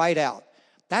walk right out.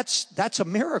 That's a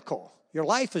miracle. Your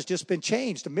life has just been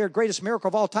changed. The greatest miracle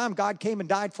of all time, God came and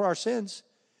died for our sins.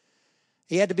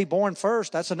 He had to be born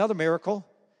first. That's another miracle.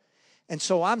 And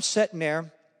so I'm sitting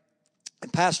there,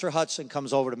 and Pastor Hudson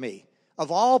comes over to me.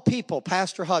 Of all people,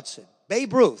 Pastor Hudson,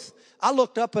 Babe Ruth. I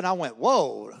looked up and I went,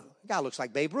 whoa, that guy looks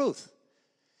like Babe Ruth.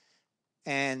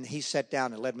 And he sat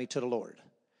down and led me to the Lord.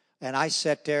 And I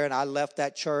sat there, and I left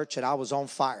that church, and I was on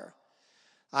fire.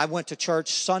 I went to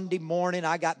church Sunday morning.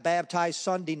 I got baptized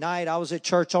Sunday night. I was at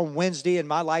church on Wednesday, and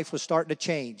my life was starting to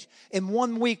change. In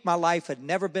 1 week, my life had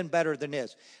never been better than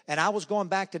this. And I was going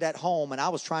back to that home, and I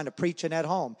was trying to preach in that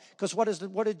home. Because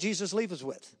what did Jesus leave us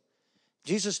with?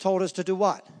 Jesus told us to do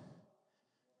what?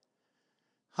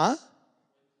 Huh?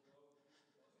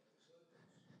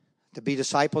 To be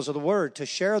disciples of the word, to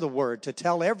share the word, to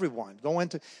tell everyone. Go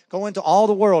into all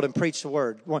the world and preach the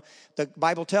word. The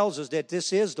Bible tells us that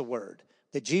this is the word,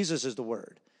 that Jesus is the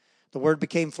word. The word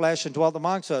became flesh and dwelt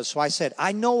amongst us. So I said,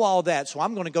 I know all that, so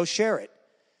I'm going to go share it.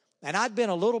 And I'd been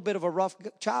a little bit of a rough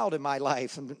child in my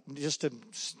life. And just to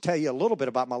tell you a little bit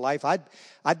about my life,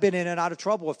 I'd been in and out of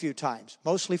trouble a few times,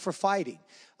 mostly for fighting.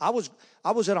 I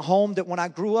was in a home that when I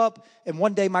grew up, and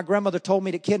one day my grandmother told me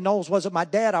that Ken Knowles wasn't my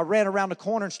dad, I ran around the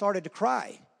corner and started to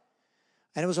cry.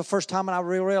 And it was the first time I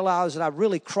realized that I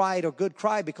really cried a good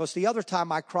cry, because the other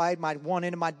time I cried, my one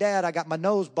into my dad, I got my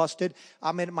nose busted.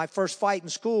 I'm in my first fight in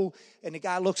school, and the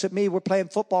guy looks at me. We're playing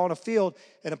football on a field,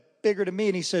 and bigger than me,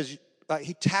 and he says,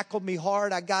 he tackled me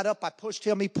hard. I got up. I pushed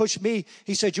him. He pushed me.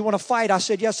 He said, you want to fight? I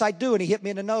said, yes, I do. And he hit me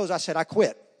in the nose. I said, I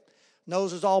quit.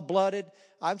 Nose is all blooded.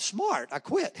 I'm smart. I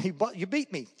quit. You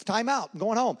beat me. Time out. I'm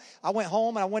going home. I went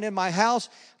home, and I went in my house,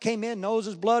 came in, nose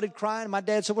is blooded, crying. And my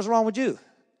dad said, what's wrong with you?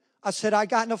 I said, I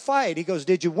got in a fight. He goes,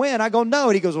 did you win? I go, no.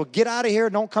 And he goes, well, get out of here.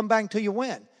 Don't come back until you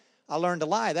win. I learned to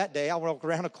lie that day. I went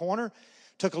around a corner,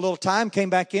 took a little time, came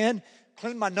back in,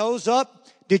 cleaned my nose up.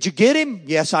 Did you get him?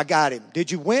 Yes, I got him. Did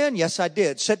you win? Yes, I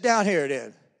did. Sit down here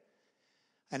then.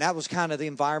 And that was kind of the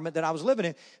environment that I was living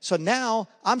in. So now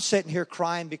I'm sitting here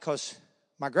crying because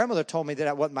my grandmother told me that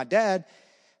I wasn't my dad.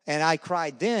 And I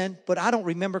cried then, but I don't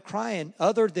remember crying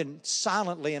other than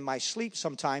silently in my sleep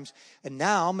sometimes. And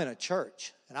now I'm in a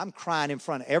church, and I'm crying in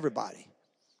front of everybody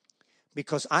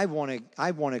because I want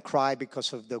to cry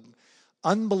because of the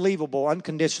unbelievable,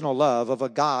 unconditional love of a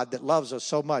God that loves us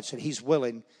so much that he's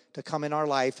willing to come in our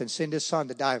life and send his son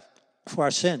to die for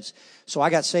our sins. So I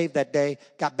got saved that day,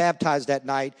 got baptized that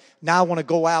night. Now I want to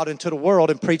go out into the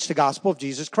world and preach the gospel of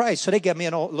Jesus Christ. So they gave me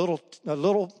a little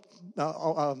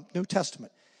New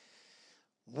Testament.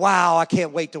 Wow, I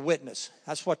can't wait to witness.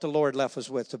 That's what the Lord left us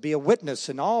with, to be a witness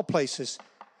in all places.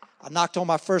 I knocked on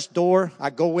my first door.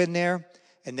 I go in there,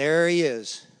 and there he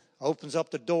is. Opens up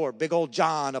the door, big old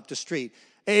John up the street.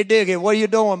 Hey, Diggy, what are you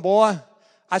doing, boy?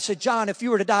 I said, John, if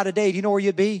you were to die today, do you know where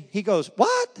you'd be? He goes,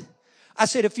 what? I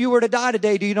said, if you were to die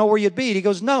today, do you know where you'd be? He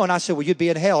goes, no. And I said, well, you'd be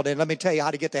in hell. Then let me tell you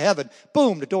how to get to heaven.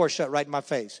 Boom, the door shut right in my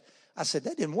face. I said,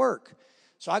 that didn't work.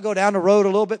 So I go down the road a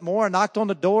little bit more, knocked on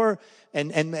the door,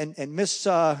 and Miss,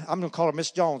 I'm going to call her Miss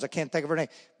Jones. I can't think of her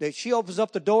name. She opens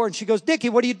up the door, and she goes, Dickie,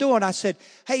 what are you doing? I said,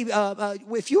 hey,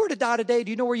 if you were to die today, do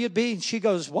you know where you'd be? And she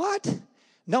goes, what?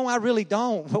 No, I really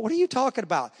don't. What are you talking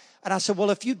about? And I said,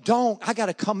 well, if you don't, I got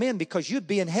to come in because you'd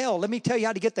be in hell. Let me tell you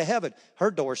how to get to heaven.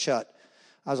 Her door shut.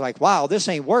 I was like, wow, this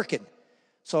ain't working.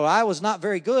 So I was not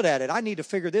very good at it. I need to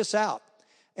figure this out.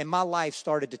 And my life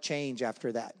started to change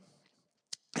after that.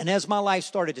 And as my life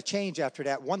started to change after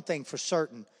that, one thing for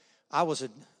certain, I was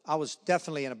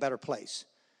definitely in a better place.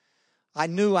 I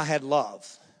knew I had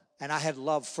love, and I had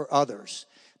love for others.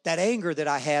 that anger that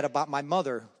I had about my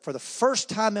mother, for the first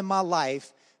time in my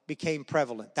life, became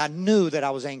prevalent. I knew that I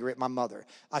was angry at my mother.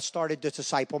 I started to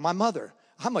disciple my mother.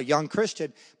 I'm a young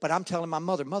Christian, but I'm telling my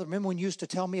mother, remember when you used to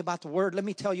tell me about the word? Let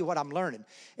me tell you what I'm learning.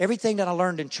 Everything that I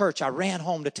learned in church, I ran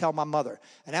home to tell my mother,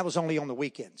 and that was only on the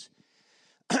weekends.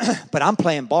 But I'm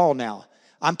playing ball now.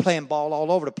 I'm playing ball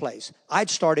all over the place.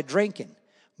 I'd started drinking.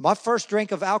 My first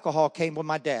drink of alcohol came with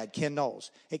my dad, Ken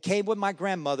Knowles. It came with my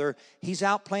grandmother. He's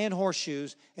out playing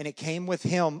horseshoes, and it came with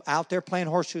him out there playing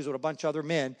horseshoes with a bunch of other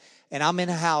men. And I'm in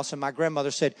a house, and my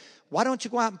grandmother said, why don't you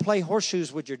go out and play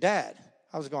horseshoes with your dad?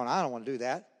 I was going, I don't want to do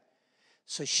that.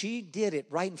 So she did it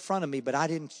right in front of me, but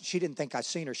she didn't think I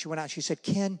seen her. She went out, she said,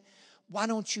 Ken, why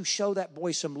don't you show that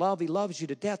boy some love? He loves you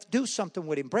to death. Do something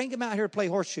with him. Bring him out here to play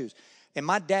horseshoes. And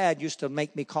my dad used to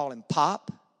make me call him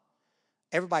Pop.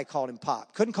 Everybody called him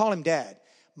Pop. Couldn't call him Dad.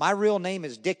 My real name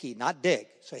is Dickie, not Dick.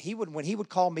 So when he would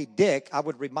call me Dick, I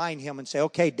would remind him and say,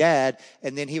 okay, Dad.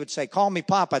 And then he would say, call me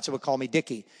Pop. I'd say, well, call me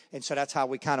Dickie. And so that's how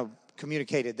we kind of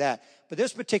communicated that. But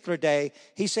this particular day,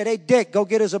 he said, hey, Dick, go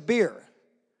get us a beer.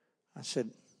 I said,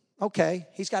 okay.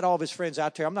 He's got all of his friends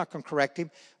out there. I'm not going to correct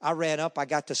him. I ran up. I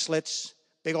got the Schlitz,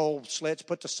 big old Schlitz,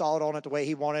 put the salt on it the way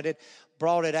he wanted it,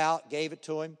 brought it out, gave it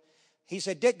to him. He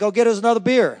said, Dick, go get us another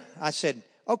beer. I said,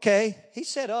 okay. He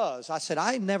said, us. I said,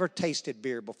 I never tasted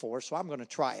beer before, so I'm going to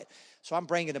try it. So I'm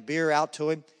bringing a beer out to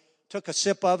him. Took a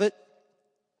sip of it.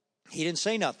 He didn't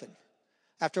say nothing.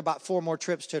 After about 4 more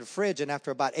trips to the fridge and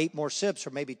after about 8 more sips or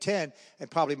maybe 10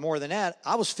 and probably more than that,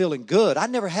 I was feeling good. I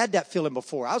never had that feeling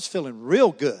before. I was feeling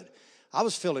real good. I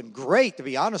was feeling great, to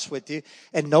be honest with you,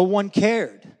 and no one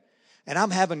cared. And I'm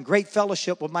having great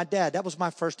fellowship with my dad. That was my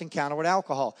first encounter with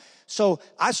alcohol. So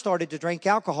I started to drink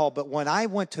alcohol, but when I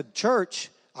went to church,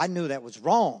 I knew that was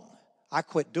wrong. I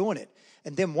quit doing it.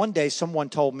 And then one day someone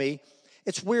told me,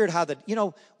 it's weird how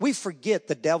we forget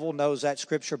the devil knows that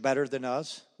scripture better than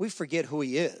us. We forget who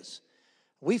he is.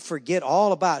 We forget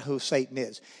all about who Satan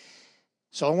is.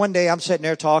 So one day I'm sitting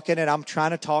there talking and I'm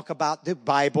trying to talk about the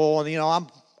Bible. And, I'm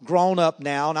grown up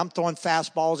now and I'm throwing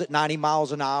fastballs at 90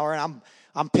 miles an hour. And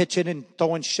I'm pitching and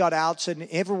throwing shutouts. And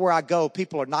everywhere I go,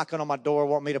 people are knocking on my door,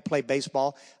 wanting me to play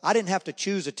baseball. I didn't have to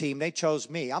choose a team. They chose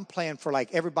me. I'm playing for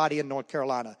like everybody in North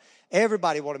Carolina.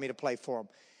 Everybody wanted me to play for them.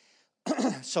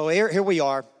 So here we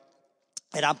are,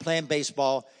 and I'm playing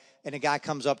baseball, and a guy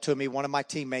comes up to me, one of my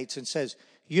teammates, and says,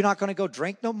 you're not going to go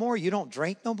drink no more? You don't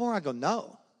drink no more? I go,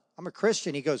 no. I'm a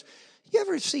Christian. He goes, you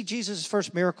ever see Jesus'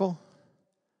 first miracle?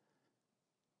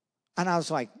 And I was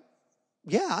like,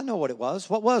 yeah, I know what it was.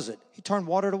 What was it? He turned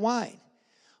water to wine.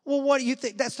 Well, what do you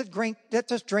think? That's the drink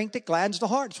that gladdens the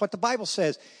heart. It's what the Bible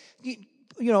says.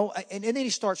 And then he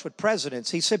starts with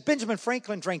presidents. He said, Benjamin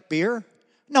Franklin drank beer.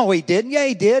 No, he didn't. Yeah,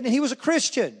 he did. And he was a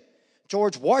Christian.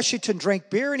 George Washington drank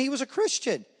beer, and he was a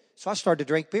Christian. So I started to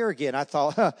drink beer again. I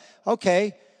thought,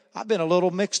 okay, I've been a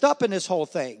little mixed up in this whole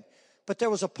thing. But there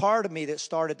was a part of me that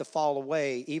started to fall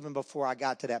away even before I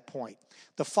got to that point.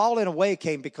 The falling away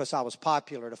came because I was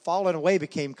popular. The falling away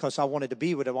became because I wanted to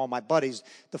be with all my buddies.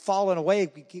 The falling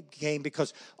away came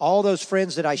because all those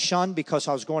friends that I shunned because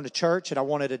I was going to church and I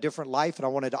wanted a different life and I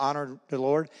wanted to honor the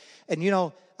Lord. And,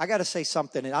 I got to say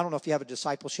something, and I don't know if you have a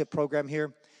discipleship program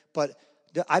here, but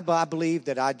I believe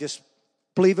that I just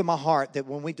believe in my heart that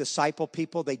when we disciple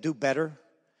people, they do better,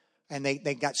 and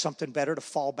they got something better to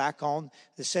fall back on.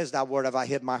 It says, thy word have I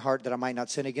hid in my heart that I might not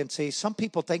sin against thee. Some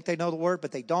people think they know the word,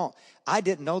 but they don't. I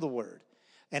didn't know the word,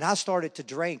 and I started to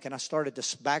drink, and I started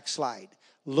to backslide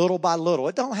little by little.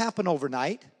 It don't happen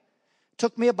overnight. It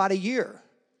took me about a year.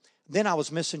 Then I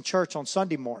was missing church on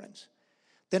Sunday mornings.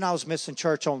 Then I was missing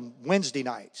church on Wednesday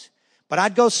nights. But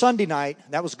I'd go Sunday night.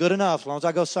 That was good enough as long as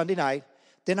I go Sunday night.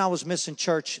 Then I was missing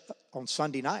church on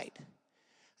Sunday night.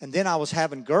 And then I was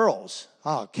having girls.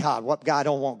 Oh, God, what guy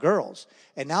don't want girls?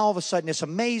 And now all of a sudden it's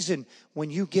amazing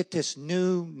when you get this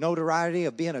new notoriety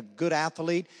of being a good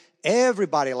athlete.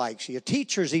 Everybody likes you.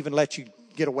 Teachers even let you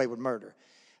get away with murder.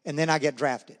 And then I get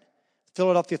drafted.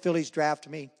 Philadelphia Phillies draft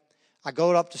me. I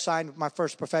go up to sign my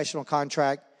first professional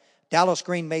contract. Dallas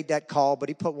Green made that call, but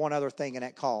he put one other thing in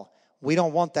that call. We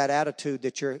don't want that attitude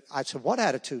I said, what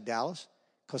attitude, Dallas?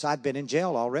 Because I'd been in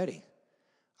jail already.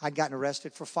 I'd gotten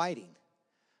arrested for fighting.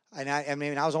 And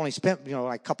I was only spent,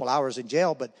 like a couple hours in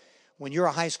jail, but when you're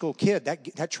a high school kid,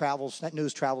 that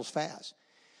news travels fast.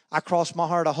 I crossed my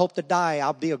heart. I hope to die.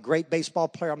 I'll be a great baseball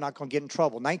player. I'm not going to get in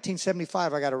trouble.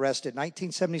 1975, I got arrested.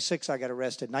 1976, I got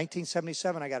arrested.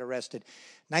 1977, I got arrested.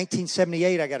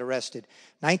 1978, I got arrested.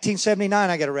 1979,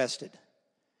 I got arrested.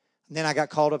 And then I got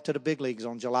called up to the big leagues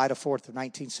on July the 4th of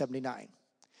 1979.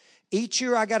 Each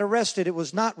year I got arrested, it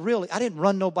was not really, I didn't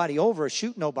run nobody over or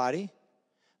shoot nobody.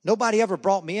 Nobody ever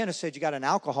brought me in and said, you got an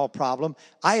alcohol problem.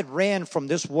 I had ran from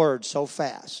this word so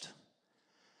fast,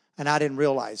 and I didn't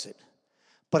realize it.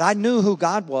 But I knew who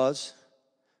God was.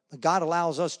 God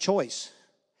allows us choice.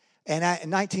 And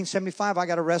in 1975, I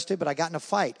got arrested, but I got in a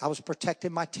fight. I was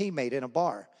protecting my teammate in a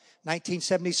bar.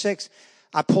 1976,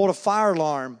 I pulled a fire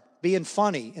alarm being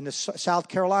funny in South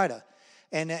Carolina.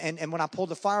 And when I pulled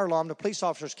the fire alarm, the police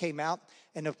officers came out,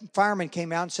 and the fireman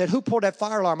came out and said, who pulled that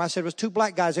fire alarm? I said, it was two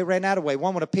black guys. They ran out of the way,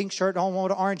 one with a pink shirt and one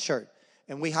with an orange shirt.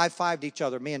 And we high-fived each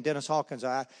other, me and Dennis Hawkins,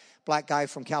 a black guy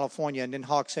from California. And then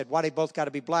Hawk said, why they both got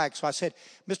to be black? So I said,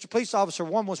 Mr. Police Officer,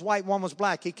 one was white, one was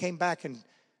black. He came back and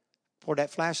poured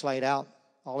that flashlight out.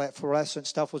 All that fluorescent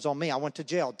stuff was on me. I went to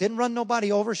jail. Didn't run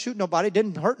nobody over, shoot nobody,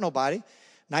 didn't hurt nobody.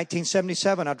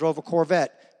 1977, I drove a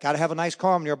Corvette. Got to have a nice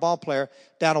car when you're a ball player.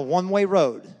 Down a one-way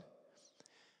road.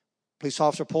 Police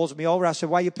officer pulls me over. I said,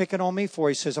 why are you picking on me for?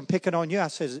 He says, I'm picking on you. I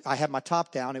says, I had my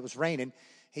top down. It was raining.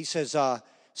 He says,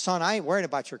 son, I ain't worrying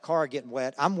about your car getting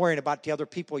wet. I'm worrying about the other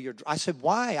people you're. I said,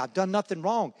 why? I've done nothing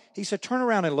wrong. He said, turn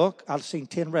around and look. I've seen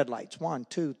 10 red lights. 1,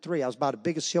 2, 3. I was about the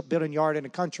biggest shipbuilding yard in the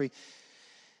country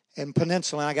in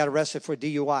Peninsula, and I got arrested for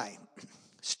DUI.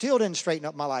 Still didn't straighten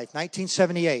up my life.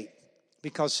 1978.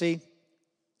 Because, see,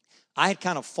 I had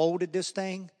kind of folded this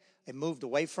thing and moved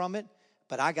away from it.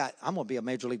 But I'm going to be a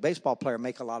Major League Baseball player,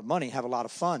 make a lot of money, have a lot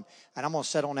of fun. And I'm going to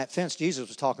sit on that fence Jesus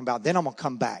was talking about. Then I'm going to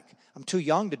come back. I'm too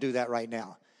young to do that right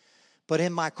now. But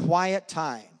in my quiet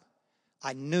time,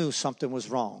 I knew something was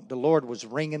wrong. The Lord was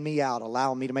wringing me out,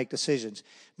 allowing me to make decisions.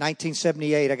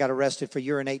 1978, I got arrested for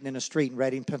urinating in the street in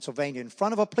Reading, Pennsylvania, in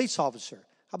front of a police officer.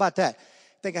 How about that?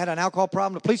 Think I had an alcohol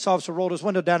problem? The police officer rolled his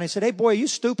window down and he said, hey, boy, are you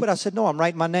stupid? I said, no, I'm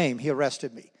writing my name. He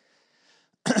arrested me.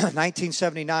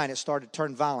 1979, it started to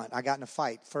turn violent. I got in a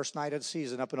fight. First night of the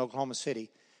season up in Oklahoma City.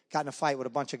 Got in a fight with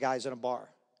a bunch of guys in a bar.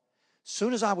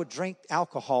 Soon as I would drink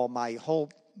alcohol,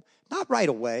 not right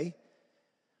away,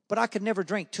 but I could never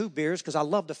drink 2 beers because I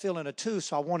loved the feeling of 2,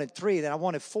 so I wanted 3. Then I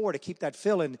wanted 4 to keep that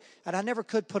feeling, and I never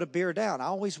could put a beer down. I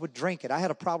always would drink it. I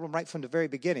had a problem right from the very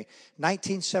beginning.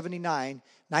 1979,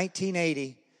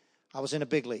 1980, I was in the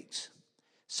big leagues.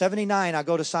 79, I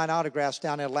go to sign autographs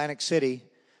down in Atlantic City.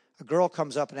 A girl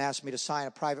comes up and asks me to sign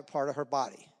a private part of her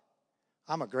body.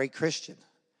 I'm a great Christian.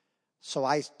 So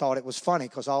I thought it was funny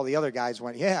because all the other guys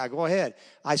went, yeah, go ahead.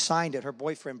 I signed it. Her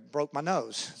boyfriend broke my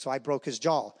nose, so I broke his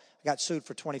jaw. I got sued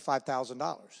for $25,000.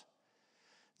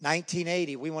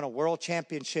 1980, we won a world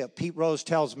championship. Pete Rose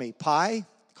tells me, Pie,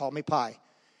 call me Pie,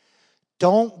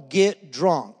 don't get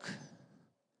drunk.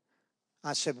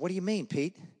 I said, what do you mean,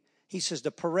 Pete? He says,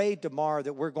 the parade tomorrow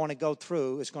that we're going to go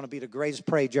through is going to be the greatest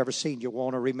parade you've ever seen. You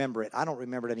want to remember it. I don't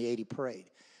remember any 80 parade.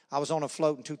 I was on a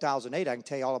float in 2008. I can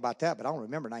tell you all about that, but I don't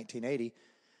remember 1980.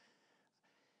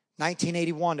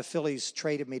 1981, the Phillies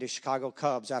traded me to Chicago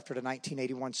Cubs after the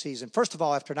 1981 season. First of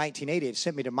all, after 1980, they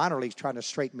sent me to minor leagues trying to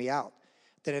straighten me out.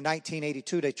 Then in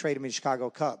 1982, they traded me to Chicago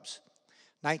Cubs.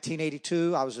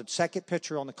 1982, I was a second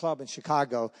pitcher on the club in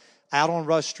Chicago, out on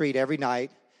Rush Street every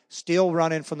night, still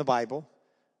running from the Bible,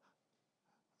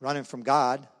 running from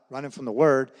God, running from the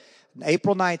Word. On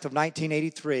April 9th of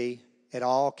 1983, it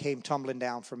all came tumbling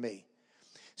down for me.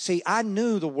 See, I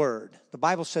knew the Word. The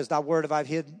Bible says, Thy word have I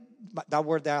hid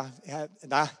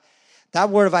my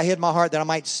heart that I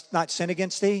might not sin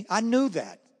against thee. I knew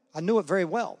that. I knew it very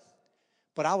well.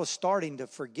 But I was starting to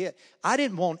forget. I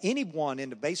didn't want anyone in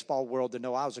the baseball world to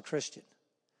know I was a Christian.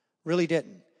 Really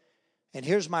didn't. And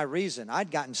here's my reason.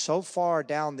 I'd gotten so far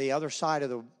down the other side of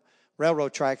the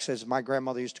railroad tracks, as my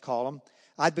grandmother used to call them.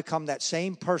 I'd become that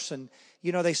same person.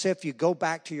 You know, they say if you go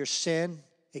back to your sin,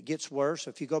 it gets worse.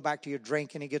 If you go back to your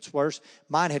drinking, it gets worse.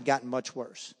 Mine had gotten much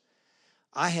worse.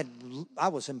 I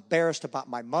was embarrassed about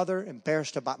my mother,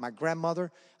 embarrassed about my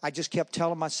grandmother. I just kept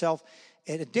telling myself,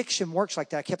 and addiction works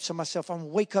like that. I kept telling myself, I'm going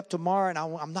to wake up tomorrow and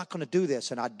I'm not going to do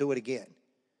this, and I'd do it again.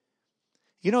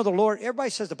 You know, the Lord, everybody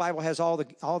says the Bible has all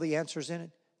the answers in it.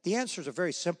 The answers are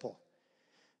very simple.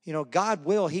 You know, God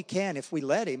will, He can if we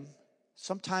let Him.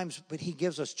 Sometimes, but He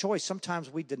gives us choice.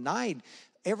 Sometimes we denied.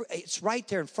 It's right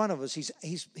there in front of us.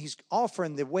 He's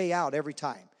offering the way out every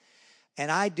time.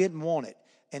 And I didn't want it.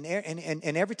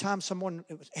 And every time someone,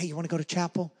 hey, you want to go to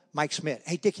chapel? Mike Smith.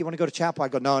 Hey, Dick, you want to go to chapel? I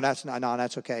go, no,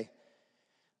 that's okay.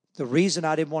 The reason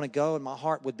I didn't want to go and my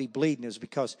heart would be bleeding is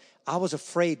because I was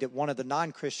afraid that one of the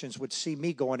non-Christians would see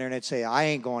me going there and they'd say, I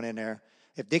ain't going in there.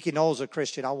 If Dickie Knowles is a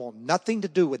Christian, I want nothing to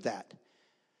do with that.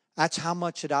 That's how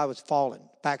much that I was falling,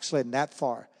 backsliding that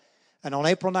far. And on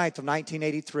April 9th of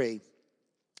 1983,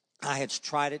 I had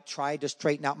tried to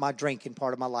straighten out my drinking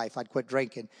part of my life. I'd quit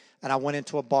drinking, and I went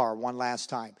into a bar one last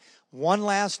time. One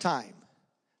last time,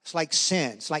 It's like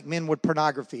sin. It's like men with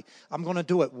pornography. I'm going to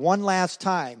do it one last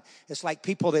time. It's like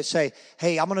people that say,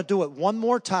 hey, I'm going to do it one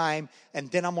more time, and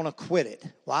then I'm going to quit it.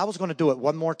 Well, I was going to do it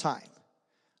one more time.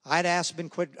 I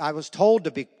was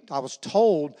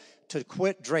told to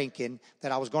quit drinking,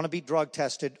 that I was going to be drug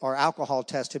tested or alcohol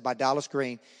tested by Dallas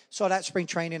Green. So that spring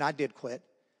training, I did quit.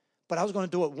 But I was going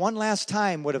to do it one last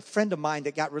time with a friend of mine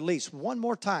that got released. One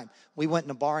more time. We went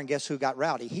in a bar, and guess who got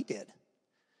rowdy? He did.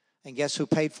 And guess who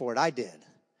paid for it? I did.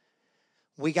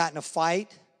 We got in a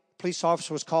fight. Police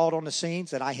officer was called on the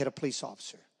scenes, and I hit a police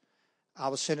officer. I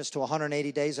was sentenced to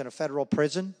 180 days in a federal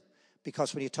prison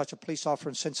because when you touch a police officer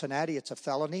in Cincinnati, it's a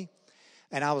felony.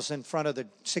 And I was in front of the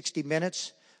 60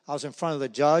 Minutes. I was in front of the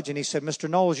judge, and he said, Mr.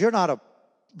 Knowles, you're not a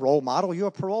role model. You're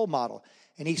a parole model.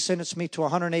 And he sentenced me to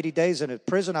 180 days in a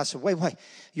prison. I said, wait,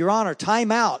 Your Honor,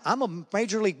 time out. I'm a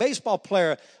Major League Baseball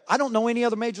player. I don't know any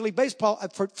other Major League Baseball.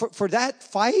 For that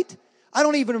fight, I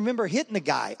don't even remember hitting the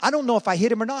guy. I don't know if I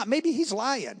hit him or not. Maybe he's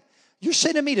lying. You're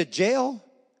sending me to jail?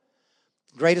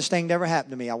 Greatest thing that ever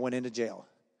happened to me, I went into jail.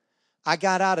 I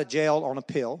got out of jail on a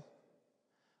pill,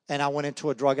 and I went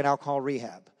into a drug and alcohol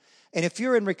rehab. And if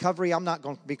you're in recovery, I'm not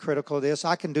going to be critical of this.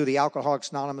 I can do the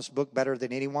Alcoholics Anonymous book better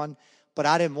than anyone, but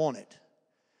I didn't want it.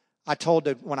 I told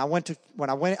that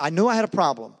I knew I had a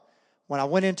problem. When I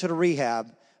went into the rehab,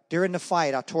 during the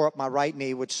fight, I tore up my right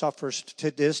knee, which suffers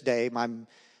to this day.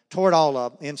 Tore it all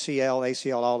up, MCL,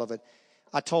 ACL, all of it.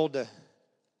 I told the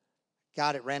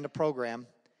guy that ran the program,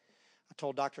 I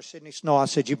told Dr. Sidney Snow, I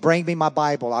said, you bring me my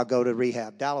Bible, I'll go to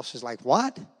rehab. Dallas is like,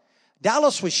 what?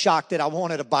 Dallas was shocked that I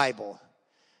wanted a Bible.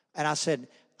 And I said,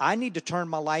 I need to turn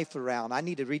my life around. I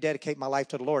need to rededicate my life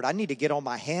to the Lord. I need to get on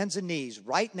my hands and knees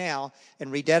right now and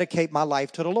rededicate my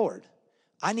life to the Lord.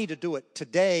 I need to do it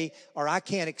today or I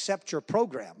can't accept your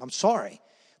program. I'm sorry.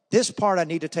 This part I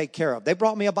need to take care of. They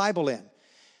brought me a Bible in.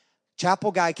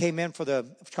 Chapel guy came in for the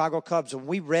Chicago Cubs, and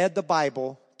we read the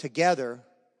Bible together,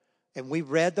 and we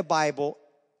read the Bible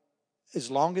as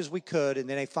long as we could, and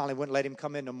then they finally wouldn't let him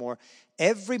come in no more.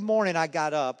 Every morning I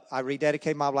got up, I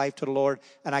rededicated my life to the Lord,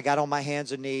 and I got on my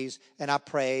hands and knees, and I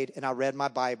prayed, and I read my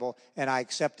Bible, and I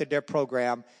accepted their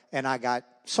program, and I got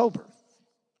sober.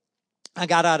 I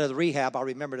got out of the rehab. I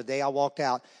remember the day I walked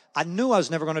out, I knew I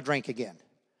was never going to drink again.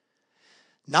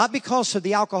 Not because of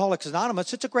the Alcoholics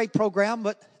Anonymous. It's a great program,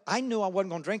 but I knew I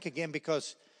wasn't going to drink again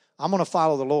because I'm going to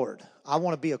follow the Lord. I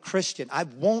want to be a Christian. I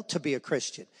want to be a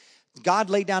Christian. God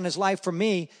laid down his life for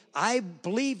me. I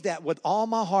believe that with all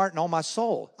my heart and all my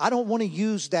soul. I don't want to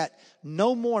use that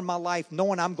no more in my life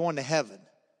knowing I'm going to heaven,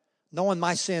 knowing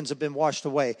my sins have been washed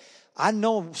away. I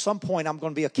know at some point I'm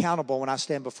going to be accountable when I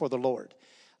stand before the Lord.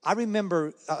 I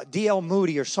remember D.L.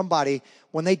 Moody or somebody,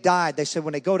 when they died, they said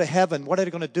when they go to heaven, what are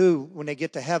they going to do when they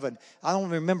get to heaven? I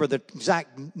don't remember the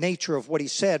exact nature of what he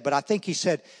said, but I think he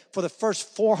said, for the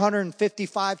first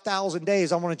 455,000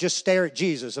 days, I want to just stare at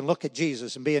Jesus and look at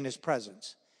Jesus and be in his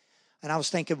presence. And I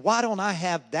was thinking, why don't I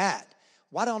have that?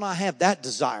 Why don't I have that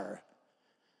desire?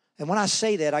 And when I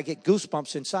say that, I get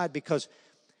goosebumps inside because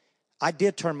I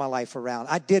did turn my life around.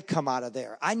 I did come out of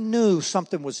there. I knew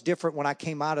something was different when I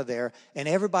came out of there. And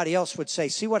everybody else would say,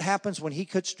 see what happens when he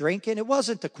quits drinking? It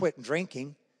wasn't to quit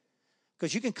drinking,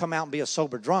 because you can come out and be a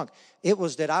sober drunk. It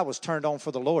was that I was turned on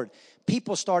for the Lord.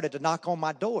 People started to knock on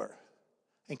my door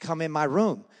and come in my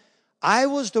room. I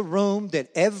was the room that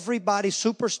everybody,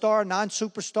 superstar,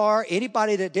 non-superstar,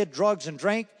 anybody that did drugs and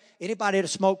drank, anybody that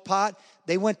smoked pot,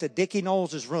 they went to Dickie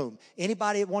Knowles' room.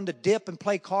 Anybody that wanted to dip and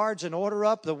play cards and order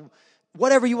up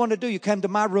whatever you want to do, you come to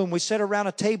my room. We sit around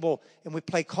a table and we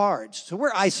play cards. So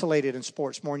we're isolated in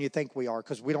sports more than you think we are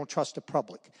because we don't trust the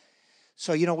public.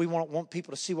 So, we want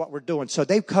people to see what we're doing. So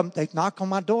they knock on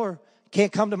my door. Can't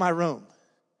come to my room.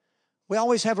 We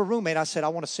always have a roommate. I said, I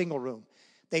want a single room.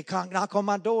 They knock on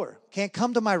my door. Can't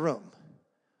come to my room.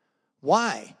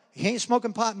 Why? You ain't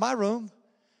smoking pot in my room.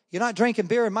 You're not drinking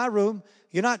beer in my room.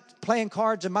 You're not playing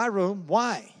cards in my room.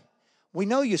 Why? We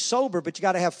know you're sober, but you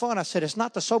got to have fun. I said, it's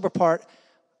not the sober part.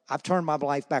 I've turned my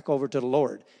life back over to the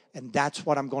Lord, and that's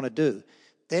what I'm going to do.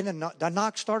 Then the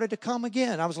knock started to come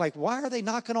again. I was like, why are they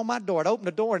knocking on my door? I opened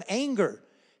the door in anger.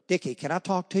 Dickie, can I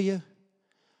talk to you?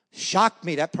 Shocked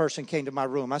me that person came to my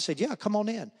room. I said, yeah, come on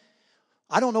in.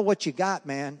 I don't know what you got,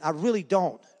 man. I really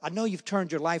don't. I know you've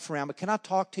turned your life around, but can I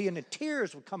talk to you? And the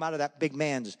tears would come out of that big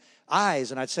man's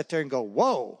eyes, and I'd sit there and go,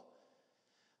 whoa.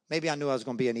 Maybe I knew I was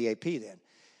going to be an EAP then.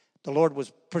 The Lord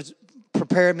was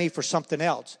preparing me for something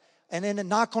else. And then a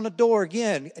knock on the door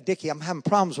again. Dickie, I'm having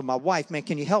problems with my wife. Man,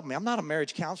 can you help me? I'm not a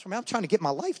marriage counselor. Man, I'm trying to get my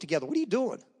life together. What are you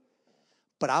doing?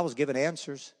 But I was given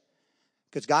answers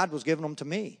because God was giving them to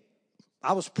me.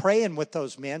 I was praying with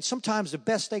those men. Sometimes the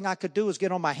best thing I could do is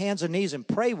get on my hands and knees and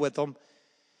pray with them.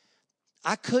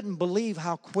 I couldn't believe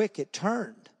how quick it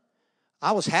turned.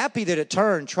 I was happy that it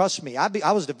turned, trust me.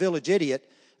 I was the village idiot,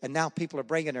 and now people are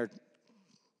bringing their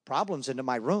problems into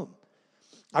my room.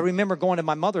 I remember going to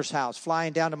my mother's house,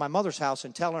 flying down to my mother's house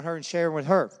and telling her and sharing with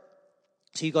her.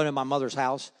 So you go to my mother's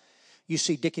house, you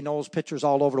see Dickie Knowles pictures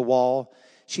all over the wall.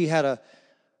 She had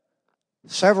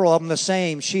several of them the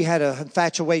same. She had an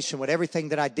infatuation with everything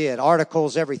that I did,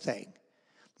 articles, everything.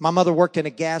 My mother worked in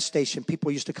a gas station.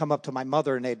 People used to come up to my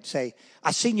mother and they'd say,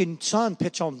 I seen your son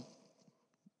pitch on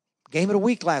Game of the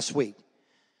Week last week.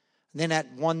 And then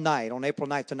that one night, on April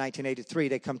 9th of 1983,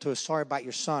 they come to us, sorry about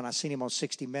your son. I seen him on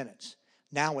 60 Minutes.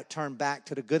 Now it turned back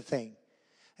to the good thing.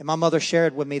 And my mother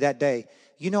shared with me that day,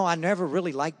 you know, I never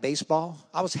really liked baseball.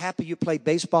 I was happy you played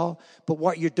baseball, but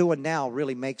what you're doing now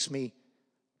really makes me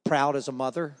proud as a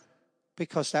mother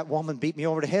because that woman beat me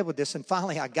over the head with this, and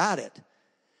finally I got it.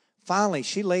 Finally,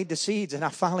 she laid the seeds, and I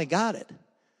finally got it.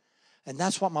 And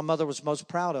that's what my mother was most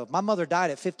proud of. My mother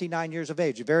died at 59 years of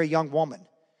age, a very young woman.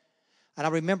 And I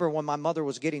remember when my mother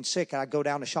was getting sick, I'd go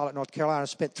down to Charlotte, North Carolina,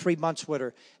 spent 3 months with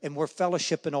her, and we're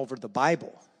fellowshipping over the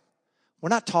Bible. We're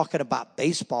not talking about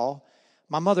baseball.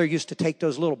 My mother used to take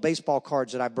those little baseball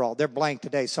cards that I brought. They're blank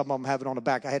today. Some of them have it on the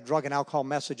back. I had drug and alcohol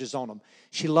messages on them.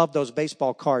 She loved those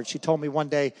baseball cards. She told me one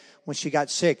day when she got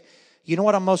sick, you know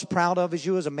what I'm most proud of as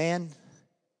you as a man?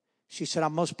 She said,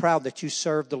 I'm most proud that you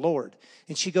served the Lord.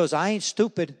 And she goes, I ain't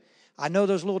stupid. I know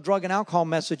those little drug and alcohol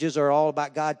messages are all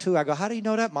about God too. I go, how do you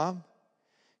know that, Mom?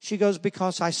 She goes,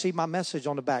 because I see my message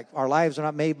on the back. Our lives are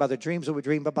not made by the dreams that we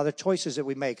dream, but by the choices that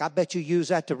we make. I bet you use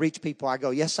that to reach people. I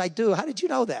go, yes, I do. How did you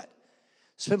know that?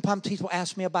 Sometimes people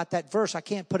ask me about that verse. I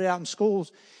can't put it out in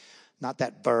schools. Not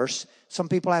that verse. Some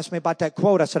people ask me about that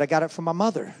quote. I said, I got it from my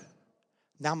mother.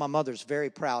 Now my mother's very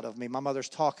proud of me. My mother's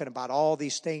talking about all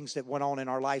these things that went on in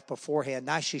our life beforehand.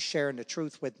 Now she's sharing the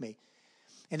truth with me.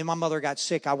 And then my mother got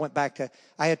sick. I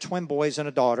had twin boys and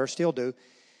a daughter, still do.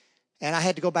 And I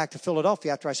had to go back to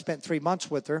Philadelphia after I spent 3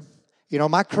 months with her. You know,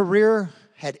 my career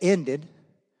had ended.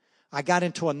 I got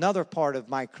into another part of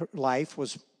my life,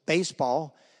 was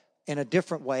baseball, in a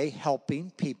different way, helping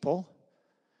people.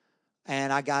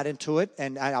 And I got into it.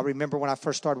 And I remember when I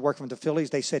first started working with the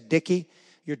Phillies, they said, Dickie,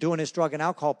 you're doing this drug and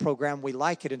alcohol program. We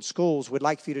like it in schools. We'd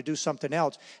like for you to do something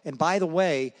else. And by the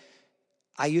way,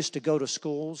 I used to go to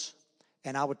schools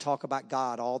and I would talk about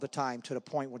God all the time, to the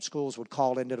point when schools would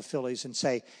call into the Phillies and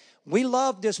say, we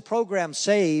love this program,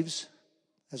 Saves,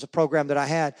 as a program that I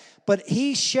had, but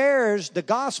he shares the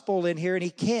gospel in here and he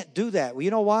can't do that. Well,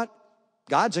 you know what?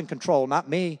 God's in control, not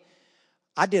me.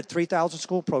 I did 3,000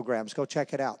 school programs. Go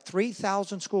check it out.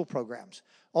 3,000 school programs.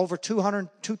 Over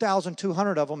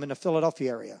 2,200 of them in the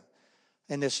Philadelphia area,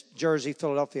 in this Jersey,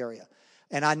 Philadelphia area.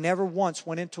 And I never once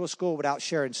went into a school without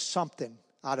sharing something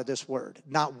out of this word.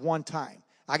 Not one time.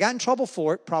 I got in trouble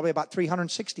for it probably about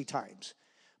 360 times.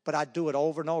 But I'd do it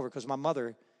over and over because my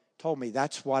mother told me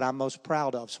that's what I'm most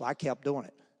proud of. So I kept doing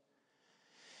it.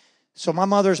 So my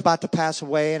mother's about to pass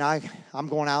away, and I'm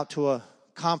going out to a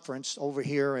conference over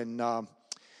here in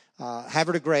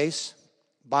Havre de Grace.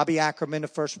 Bobby Ackerman, the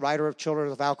first writer of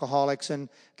Children of Alcoholics, and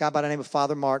a guy by the name of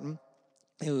Father Martin,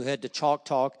 who had the chalk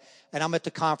talk. And I'm at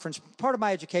the conference. Part of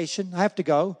my education, I have to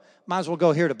go. Might as well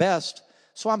go here to best.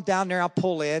 So I'm down there. I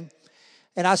pull in.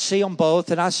 And I see them both,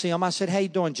 and I see them. I said, how you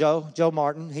doing, Joe? Joe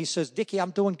Martin. He says, Dickie,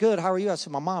 I'm doing good. How are you? I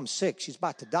said, my mom's sick. She's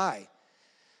about to die.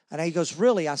 And he goes,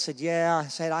 really? I said, yeah. I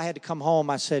said, I had to come home.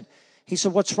 He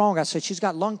said, what's wrong? I said, she's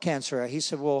got lung cancer. He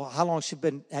said, well, how long has she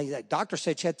been? The doctor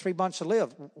said she had 3 months to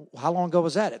live. How long ago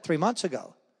was that? 3 months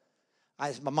ago.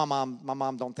 I said, my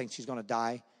mom don't think she's going to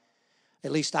die.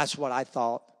 At least that's what I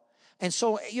thought. And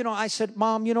so, I said,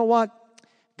 Mom, you know what?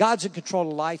 God's in control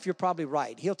of life. You're probably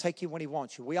right. He'll take you when he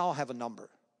wants you. We all have a number.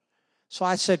 So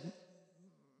I said,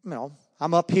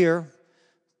 I'm up here,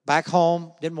 back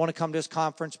home. Didn't want to come to this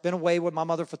conference. Been away with my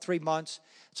mother for 3 months.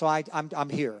 So I'm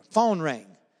here. Phone rang.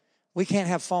 We can't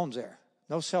have phones there.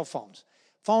 No cell phones.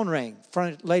 Phone rang.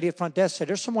 Lady at front desk said,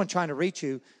 there's someone trying to reach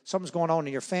you. Something's going on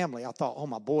in your family. I thought, oh,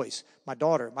 my boys, my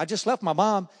daughter. I just left my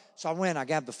mom. So I went. I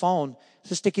grabbed the phone. Is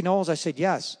this Dickie Knowles? I said,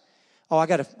 yes. Oh,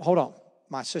 hold on.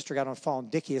 My sister got on the phone.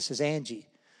 Dickie, this is Angie.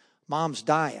 Mom's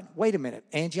dying. Wait a minute,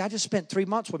 Angie, I just spent 3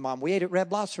 months with Mom. We ate at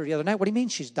Red Lobster the other night. What do you mean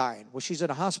she's dying? Well, she's in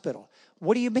a hospital.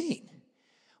 What do you mean?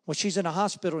 Well, she's in a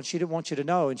hospital and she didn't want you to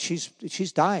know, and she's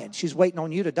dying. She's waiting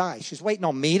on you to die. She's waiting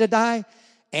on me to die?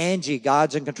 Angie,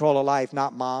 God's in control of life,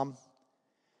 not Mom.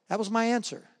 That was my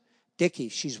answer. Dickie,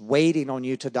 she's waiting on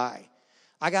you to die.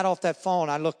 I got off that phone.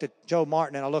 I looked at Joe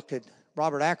Martin and I looked at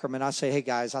Robert Ackerman. I said, hey,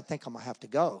 guys, I think I'm going to have to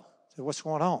go. I said, what's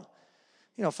going on?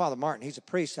 Father Martin, he's a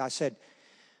priest. I said,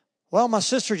 well, my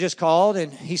sister just called,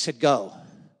 and he said, go.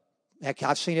 Heck,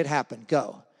 I've seen it happen.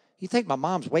 Go. You think my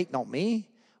mom's waiting on me?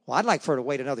 Well, I'd like for her to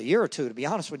wait another year or two, to be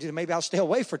honest with you. Maybe I'll stay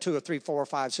away for 2 or 3, 4 or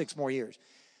 5, 6 more years.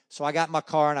 So I got in my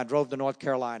car and I drove to North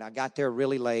Carolina. I got there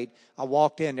really late. I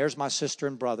walked in. There's my sister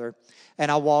and brother.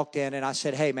 And I walked in and I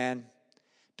said, hey, man,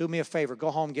 do me a favor.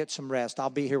 Go home, get some rest. I'll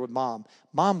be here with Mom.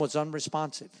 Mom was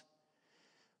unresponsive.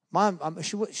 Mom,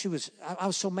 I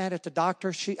was so mad at the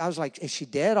doctor. I was like, is she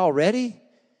dead already?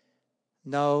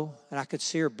 No. And I could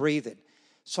see her breathing.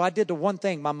 So I did the one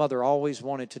thing my mother always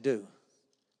wanted to do,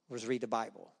 was read the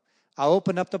Bible. I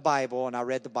opened up the Bible and I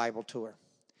read the Bible to her.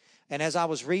 And as I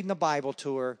was reading the Bible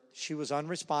to her, she was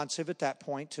unresponsive at that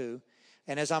point too.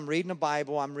 And as I'm reading the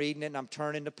Bible, I'm reading it and I'm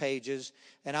turning the pages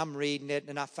and I'm reading it.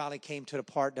 And I finally came to the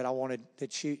part that I wanted,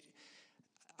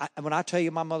 when I tell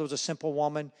you my mother was a simple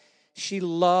woman, she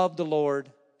loved the Lord.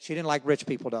 She didn't like rich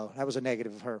people though. That was a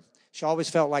negative of her. She always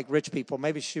felt like rich people.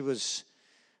 Maybe she was,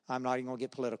 I'm not even going to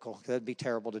get political. That'd be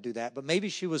terrible to do that. But maybe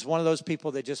she was one of those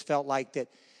people that just felt like that,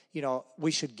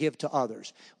 we should give to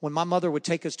others. When my mother would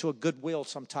take us to a Goodwill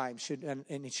sometimes,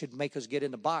 and she'd make us get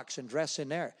in the box and dress in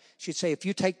there, she'd say, if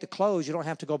you take the clothes, you don't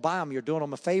have to go buy them. You're doing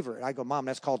them a favor. And I go, Mom,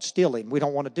 that's called stealing. We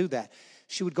don't want to do that.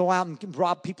 She would go out and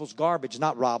rob people's garbage,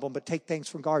 not rob them, but take things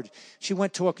from garbage. She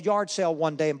went to a yard sale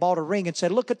one day and bought a ring and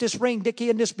said, look at this ring, Dickie,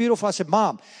 and this beautiful. I said,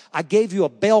 Mom, I gave you a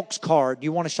Belks card.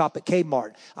 You want to shop at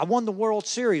Kmart. I won the World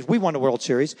Series. We won the World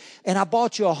Series. And I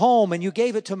bought you a home and you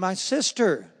gave it to my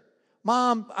sister.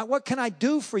 Mom, what can I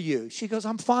do for you? She goes,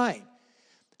 I'm fine.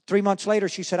 3 months later,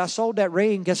 she said, I sold that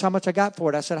ring. Guess how much I got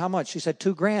for it? I said, how much? She said,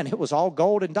 $2,000. It was all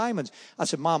gold and diamonds. I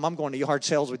said, Mom, I'm going to yard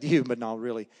sales with you. But no,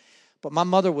 really. But my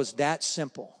mother was that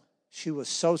simple. She was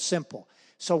so simple.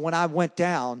 So when I went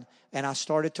down and I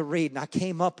started to read, and I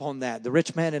came up on that, the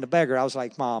rich man and the beggar, I was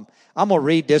like, Mom, I'm going to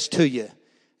read this to you.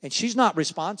 And she's not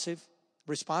responsive.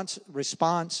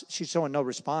 Response. She's showing no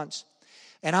response.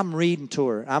 And I'm reading to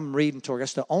her.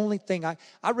 That's the only thing I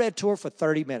read to her for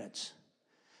 30 minutes.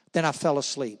 Then I fell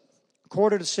asleep.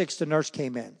 5:45, the nurse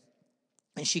came in.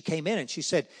 And she came in and she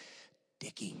said,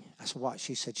 Dickie. I said, what?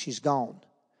 She said, she's gone.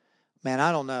 Man,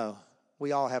 I don't know.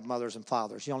 We all have mothers and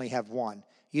fathers. You only have one.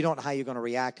 You don't know how you're going to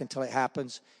react until it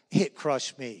happens. It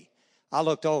crushed me. I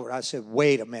looked over. I said,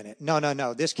 wait a minute.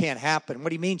 No. This can't happen. What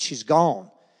do you mean she's gone?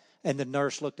 And the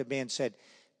nurse looked at me and said,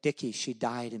 Dickie, she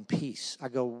died in peace. I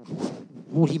go,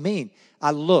 what do you mean? I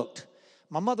looked.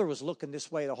 My mother was looking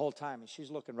this way the whole time, and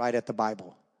she's looking right at the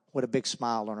Bible with a big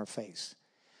smile on her face.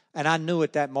 And I knew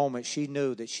at that moment, she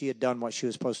knew that she had done what she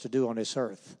was supposed to do on this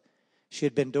earth. She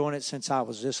had been doing it since I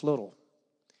was this little,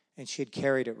 and she had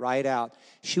carried it right out.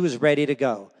 She was ready to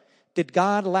go. Did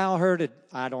God allow her to?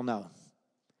 I don't know.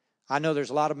 I know there's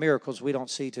a lot of miracles we don't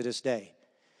see to this day.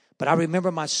 But I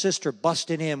remember my sister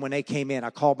busting in when they came in. I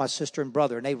called my sister and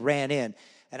brother, and they ran in.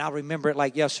 And I remember it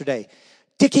like yesterday.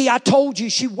 Dickie, I told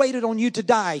you she waited on you to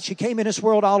die. She came in this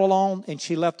world all alone, and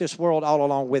she left this world all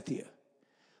alone with you.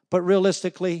 But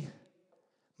realistically,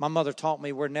 my mother taught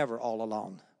me we're never all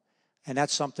alone. And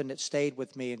that's something that stayed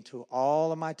with me into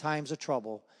all of my times of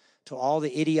trouble, to all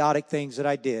the idiotic things that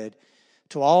I did,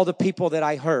 to all the people that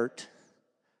I hurt,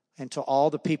 and to all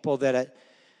the people that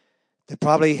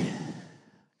probably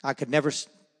I could never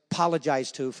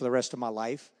apologize to for the rest of my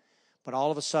life. But all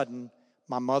of a sudden,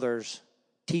 my mother's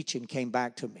teaching came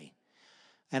back to me.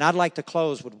 And I'd like to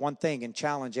close with one thing and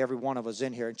challenge every one of us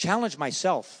in here, and challenge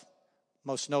myself,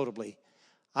 most notably.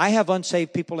 I have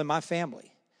unsaved people in my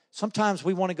family. Sometimes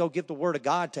we want to go give the word of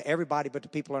God to everybody but the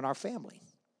people in our family.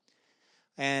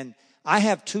 And I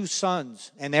have 2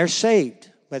 sons, and they're saved,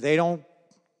 but they don't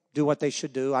do what they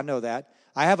should do. I know that.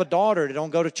 I have a daughter that don't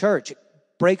go to church. It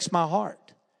breaks my heart.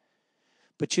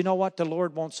 But you know what the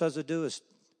Lord wants us to do is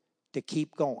to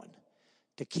keep going,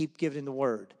 to keep giving the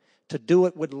word, to do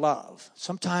it with love.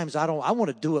 Sometimes I want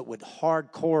to do it with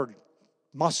hardcore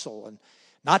muscle and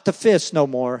not the fist no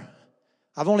more.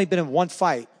 I've only been in one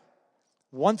fight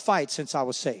since I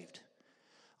was saved.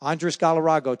 Andres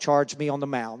Galarrago charged me on the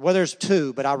mound. Well, there's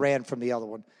 2, but I ran from the other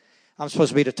one. I'm supposed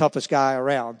to be the toughest guy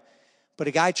around. But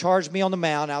a guy charged me on the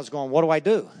mound. I was going, what do I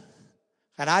do?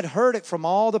 And I'd heard it from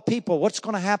all the people. What's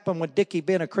going to happen with Dickie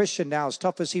being a Christian now, as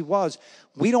tough as he was?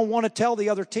 We don't want to tell the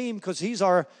other team because he's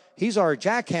our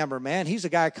jackhammer, man. He's the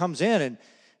guy that comes in and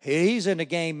he's in the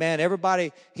game, man.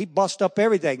 Everybody, he busts up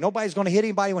everything. Nobody's going to hit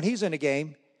anybody when he's in the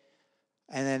game.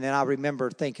 And then I remember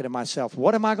thinking to myself,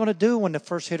 what am I going to do when the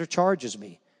first hitter charges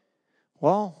me?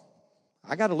 Well,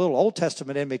 I got a little Old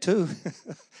Testament in me too.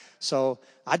 So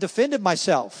I defended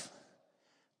myself.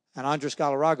 And Andres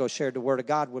Galarrago shared the word of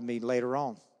God with me later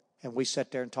on. And we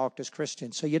sat there and talked as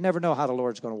Christians. So you never know how the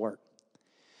Lord's going to work.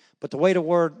 But the way the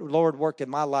Lord worked in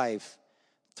my life,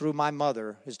 through my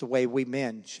mother is the way we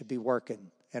men should be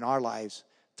working in our lives,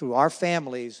 through our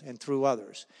families and through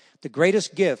others. The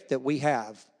greatest gift that we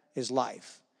have is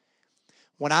life.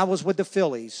 When I was with the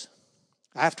Phillies,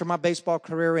 after my baseball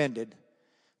career ended,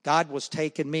 God was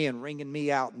taking me and wringing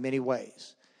me out in many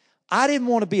ways. I didn't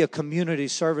want to be a community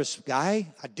service guy.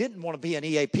 I didn't want to be an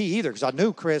EAP either because I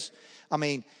knew, Chris,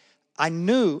 I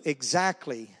knew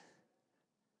exactly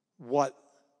what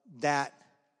that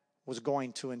was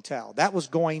going to entail. That was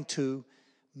going to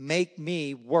make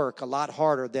me work a lot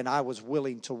harder than I was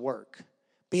willing to work.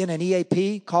 Being an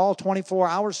EAP, call 24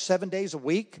 hours, 7 days a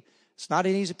week, it's not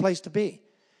an easy place to be.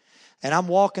 And I'm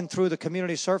walking through the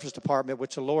community service department,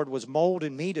 which the Lord was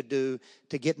molding me to do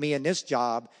to get me in this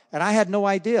job, and I had no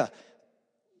idea.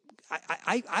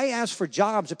 I asked for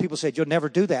jobs that people said, you'll never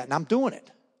do that, and I'm doing it.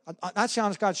 That's the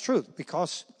honest God's truth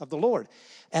because of the Lord.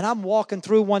 And I'm walking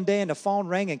through one day and the phone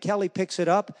rang and Kelly picks it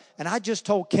up. And I just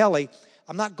told Kelly,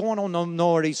 I'm not going on no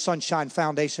more of these Sunshine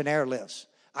Foundation airlifts.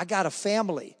 I got a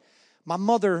family. My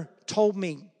mother told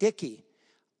me, Dickie,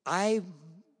 I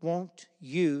want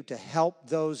you to help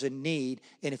those in need.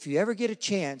 And if you ever get a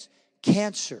chance,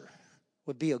 cancer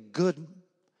would be a good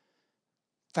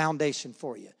foundation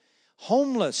for you.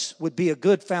 Homeless would be a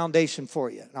good foundation for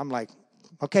you. And I'm like,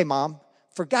 okay, Mom.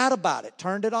 Forgot about it,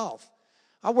 turned it off.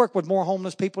 I work with more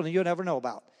homeless people than you'll ever know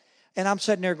about. And I'm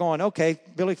sitting there going, okay,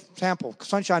 Billy Sample,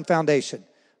 Sunshine Foundation.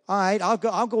 All right, I'll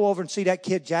go over and see that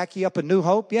kid Jackie up in New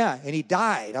Hope. Yeah, and he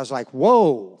died. I was like,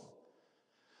 whoa,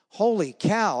 holy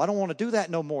cow, I don't want to do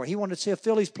that no more. He wanted to see a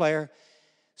Phillies player.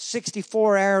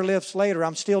 64 airlifts later,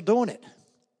 I'm still doing it.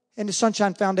 And the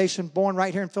Sunshine Foundation, born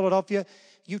right here in Philadelphia,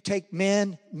 you take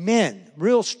men,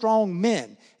 real strong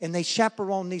men, and they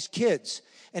chaperone these kids.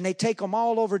 And they take them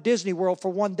all over Disney World for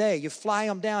one day. You fly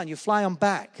them down, you fly them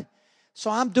back.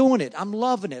 So I'm doing it. I'm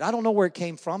loving it. I don't know where it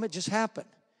came from. It just happened.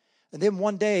 And then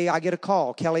one day I get a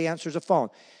call. Kelly answers the phone.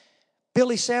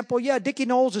 Billy Sample, yeah, Dickie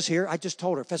Knowles is here. I just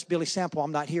told her, if that's Billy Sample,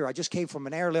 I'm not here. I just came from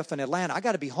an airlift in Atlanta. I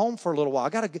got to be home for a little while. I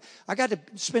got to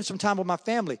spend some time with my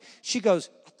family. She goes,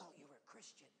 I thought you were a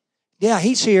Christian. Yeah,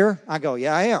 he's here. I go,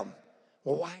 yeah, I am.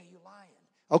 Well, why are you lying?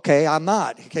 Okay, I'm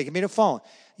not. Okay, give me the phone.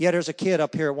 Yeah, there's a kid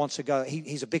up here that wants to go.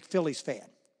 He's a big Phillies fan. I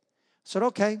said,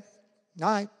 okay, all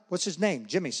right. What's his name?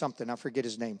 Jimmy something. I forget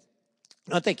his name.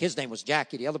 I think his name was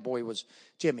Jackie. The other boy was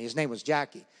Jimmy. His name was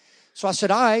Jackie. So I said,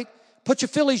 all right, put your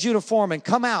Phillies uniform and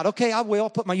come out. Okay, I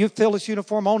will. Put my Phillies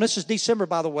uniform on. This is December,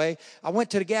 by the way. I went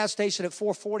to the gas station at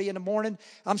 4:40 in the morning.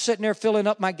 I'm sitting there filling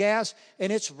up my gas,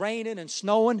 and it's raining and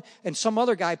snowing, and some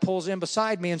other guy pulls in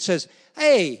beside me and says,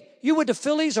 hey, you with the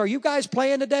Phillies? Are you guys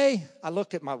playing today? I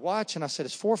looked at my watch, and I said,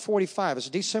 it's 4:45. It's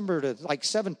December the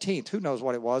 17th. Who knows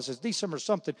what it was? It's December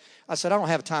something. I said, I don't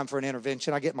have time for an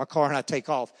intervention. I get in my car, and I take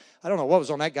off. I don't know what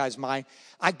was on that guy's mind.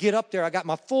 I get up there. I got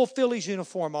my full Phillies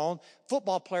uniform on.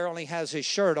 Football player only has his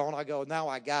shirt on. I go, now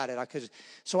I got it.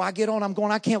 So I get on. I'm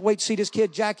going, I can't wait to see this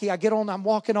kid, Jackie. I get on. I'm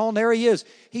walking on. There he is.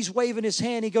 He's waving his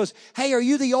hand. He goes, hey, are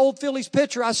you the old Phillies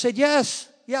pitcher? I said, yes.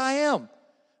 Yeah, I am.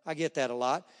 I get that a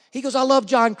lot. He goes, I love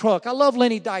John Kruk. I love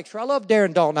Lenny Dykstra. I love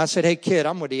Darren Dalton. I said, hey, kid,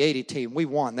 I'm with the 80 team. We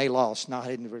won. They lost. No, I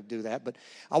didn't really do that. But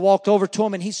I walked over to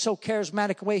him, and he's so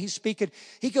charismatic the way he's speaking.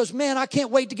 He goes, man, I can't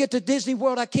wait to get to Disney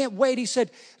World. I can't wait. He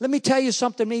said, let me tell you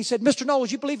something. And he said, Mr. Knowles,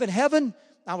 you believe in heaven?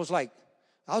 I was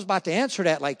about to answer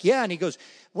that like, yeah. And he goes,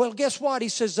 well, guess what? He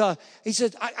says, I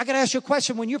got to ask you a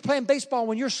question. When you're playing baseball,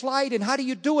 when you're sliding, how do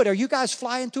you do it? Are you guys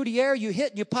flying through the air? You hit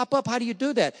and you pop up. How do you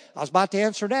do that? I was about to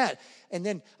answer that. And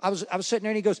then I was sitting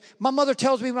there, and he goes, my mother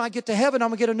tells me when I get to heaven, I'm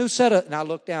going to get a new set of, and I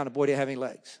looked down, the boy didn't have any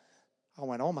legs. I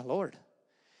went, oh, my Lord.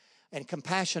 And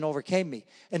compassion overcame me.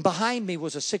 And behind me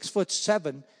was a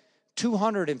 6'7",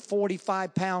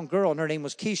 245-pound girl, and her name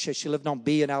was Keisha. She lived on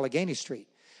B in Allegheny Street.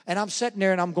 And I'm sitting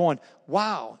there, and I'm going,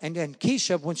 wow. And then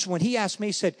Keisha, when he asked me,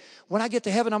 he said, when I get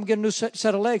to heaven, I'm going to get a new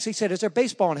set of legs. He said, is there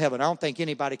baseball in heaven? I don't think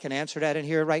anybody can answer that in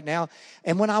here right now.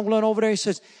 And when I went over there, he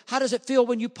says, how does it feel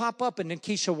when you pop up? And then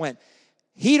Keisha went,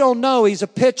 he don't know. He's a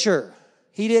pitcher.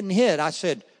 He didn't hit. I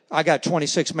said, I got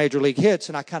 26 major league hits,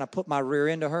 and I kind of put my rear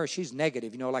into her. She's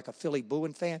negative, like a Philly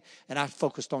booing fan. And I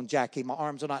focused on Jackie. My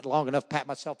arms are not long enough. Pat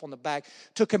myself on the back.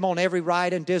 Took him on every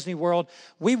ride in Disney World.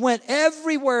 We went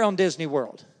everywhere on Disney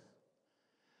World.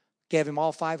 Gave him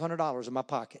all $500 in my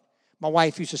pocket. My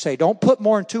wife used to say, don't put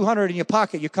more than $200 in your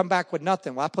pocket. You come back with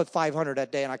nothing. Well, I put $500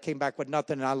 that day, and I came back with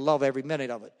nothing, and I love every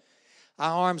minute of it.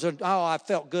 I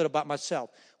felt good about myself.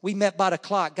 We met by the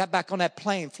clock, got back on that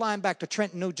plane, flying back to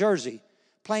Trenton, New Jersey.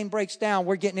 Plane breaks down.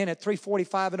 We're getting in at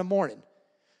 3:45 in the morning.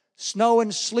 Snow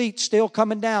and sleet still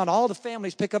coming down. All the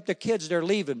families pick up their kids. They're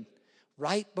leaving.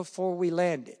 Right before we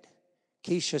landed,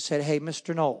 Keisha said, hey,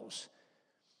 Mr. Knowles,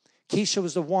 Keisha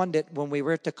was the one that, when we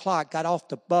were at the clock, got off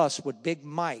the bus with Big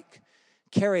Mike,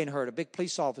 carrying her, the big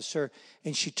police officer,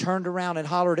 and she turned around and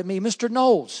hollered at me, Mr.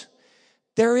 Knowles,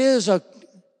 there is a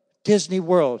Disney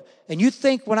World. And you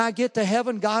think when I get to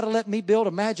heaven, God will let me build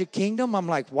a magic kingdom? I'm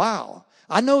like, wow.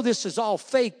 I know this is all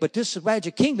fake, but this is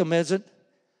Magic Kingdom, isn't it?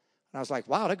 And I was like,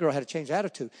 wow, that girl had to change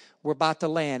attitude. We're about to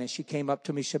land, and she came up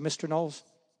to me. She said, Mr. Knowles,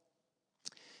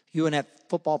 you and that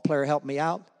football player helped me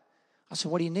out. I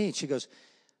said, what do you need? She goes,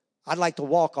 I'd like to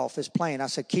walk off this plane. I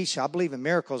said, Keisha, I believe in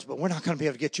miracles, but we're not going to be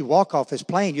able to get you walk off this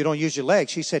plane. You don't use your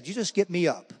legs. She said, you just get me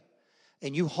up,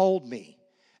 and you hold me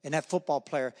and that football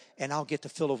player, and I'll get the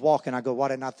feel of walking. I go, why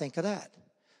didn't I think of that?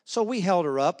 So we held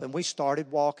her up, and we started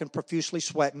walking, profusely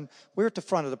sweating. We were at the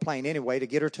front of the plane anyway to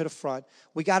get her to the front.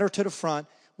 We got her to the front.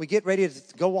 We get ready to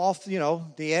go off,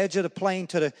 the edge of the plane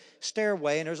to the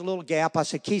stairway, and there's a little gap. I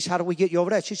said, Keisha, how do we get you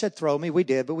over that? She said, throw me. We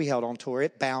did, but we held on to her.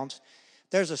 It bounced.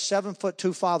 There's a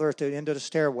 7'2" father at the end of the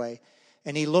stairway,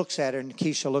 and he looks at her, and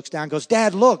Keisha looks down and goes,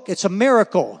 Dad, look, it's a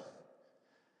miracle.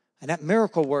 And that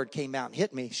miracle word came out and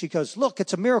hit me. She goes, look,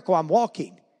 it's a miracle. I'm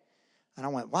walking. And I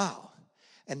went, wow.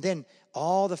 And then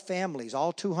all the families,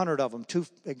 all 200 of them,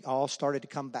 all started to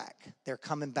come back. They're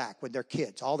coming back with their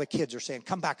kids. All the kids are saying,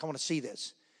 come back, I want to see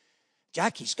this.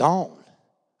 Jackie's gone.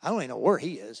 I don't even know where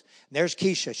he is. And there's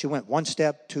Keisha. She went 1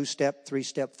 step, 2 step, 3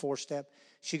 step, 4 step.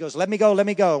 She goes, let me go, let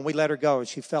me go. And we let her go. And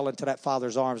she fell into that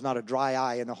father's arms, not a dry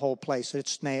eye in the whole place.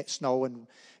 It's snowing,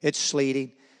 it's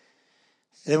sleeting.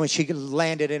 And then when she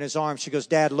landed in his arms, she goes,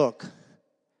 Dad, look,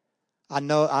 I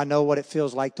know what it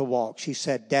feels like to walk. She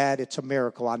said, Dad, it's a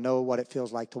miracle. I know what it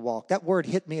feels like to walk. That word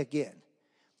hit me again.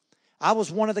 I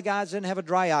was one of the guys that didn't have a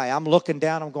dry eye. I'm looking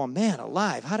down. I'm going, man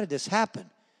alive, how did this happen?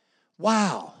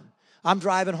 Wow. I'm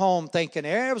driving home thinking,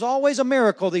 there was always a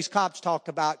miracle these cops talked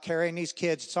about, carrying these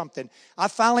kids something. I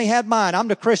finally had mine. I'm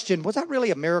the Christian. Was that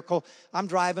really a miracle? I'm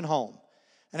driving home.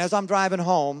 And as I'm driving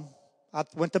home, I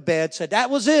went to bed, said, that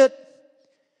was it.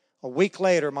 A week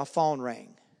later, my phone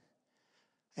rang.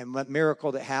 And what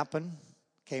miracle that happened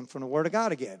came from the Word of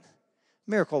God again.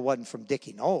 Miracle wasn't from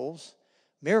Dickie Knowles.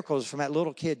 Miracle was from that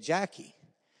little kid, Jackie.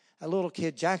 That little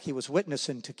kid, Jackie, was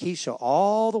witnessing to Keisha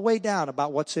all the way down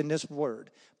about what's in this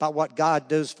Word, about what God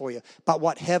does for you, about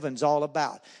what heaven's all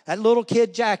about. That little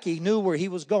kid, Jackie, knew where he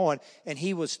was going, and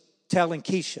he was telling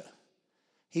Keisha.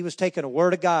 He was taking a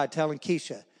Word of God, telling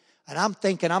Keisha. And I'm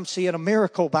thinking I'm seeing a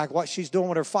miracle by what she's doing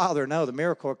with her father. No, the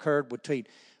miracle occurred between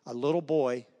a little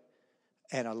boy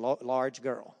and a large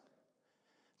girl.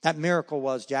 That miracle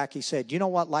was, Jackie said, you know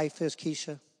what life is,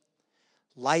 Keisha?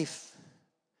 Life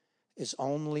is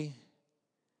only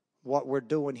what we're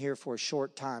doing here for a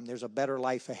short time. There's a better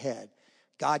life ahead.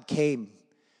 God came,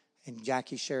 and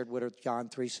Jackie shared with her John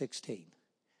 3:16.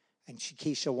 And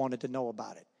Keisha wanted to know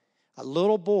about it. A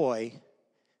little boy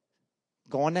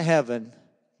going to heaven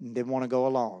and didn't want to go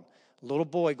alone. A little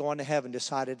boy going to heaven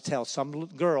decided to tell some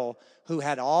girl who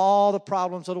had all the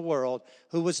problems of the world,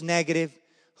 who was negative,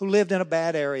 who lived in a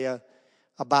bad area,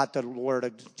 about the word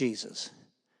of Jesus.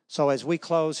 So as we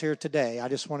close here today, I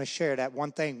just want to share that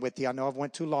one thing with you. I know I've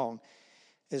went too long,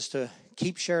 is to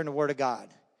keep sharing the word of God.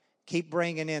 Keep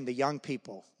bringing in the young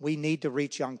people. We need to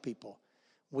reach young people.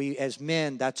 We, as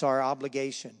men, that's our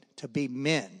obligation, to be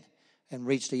men and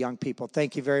reach the young people.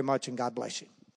 Thank you very much, and God bless you.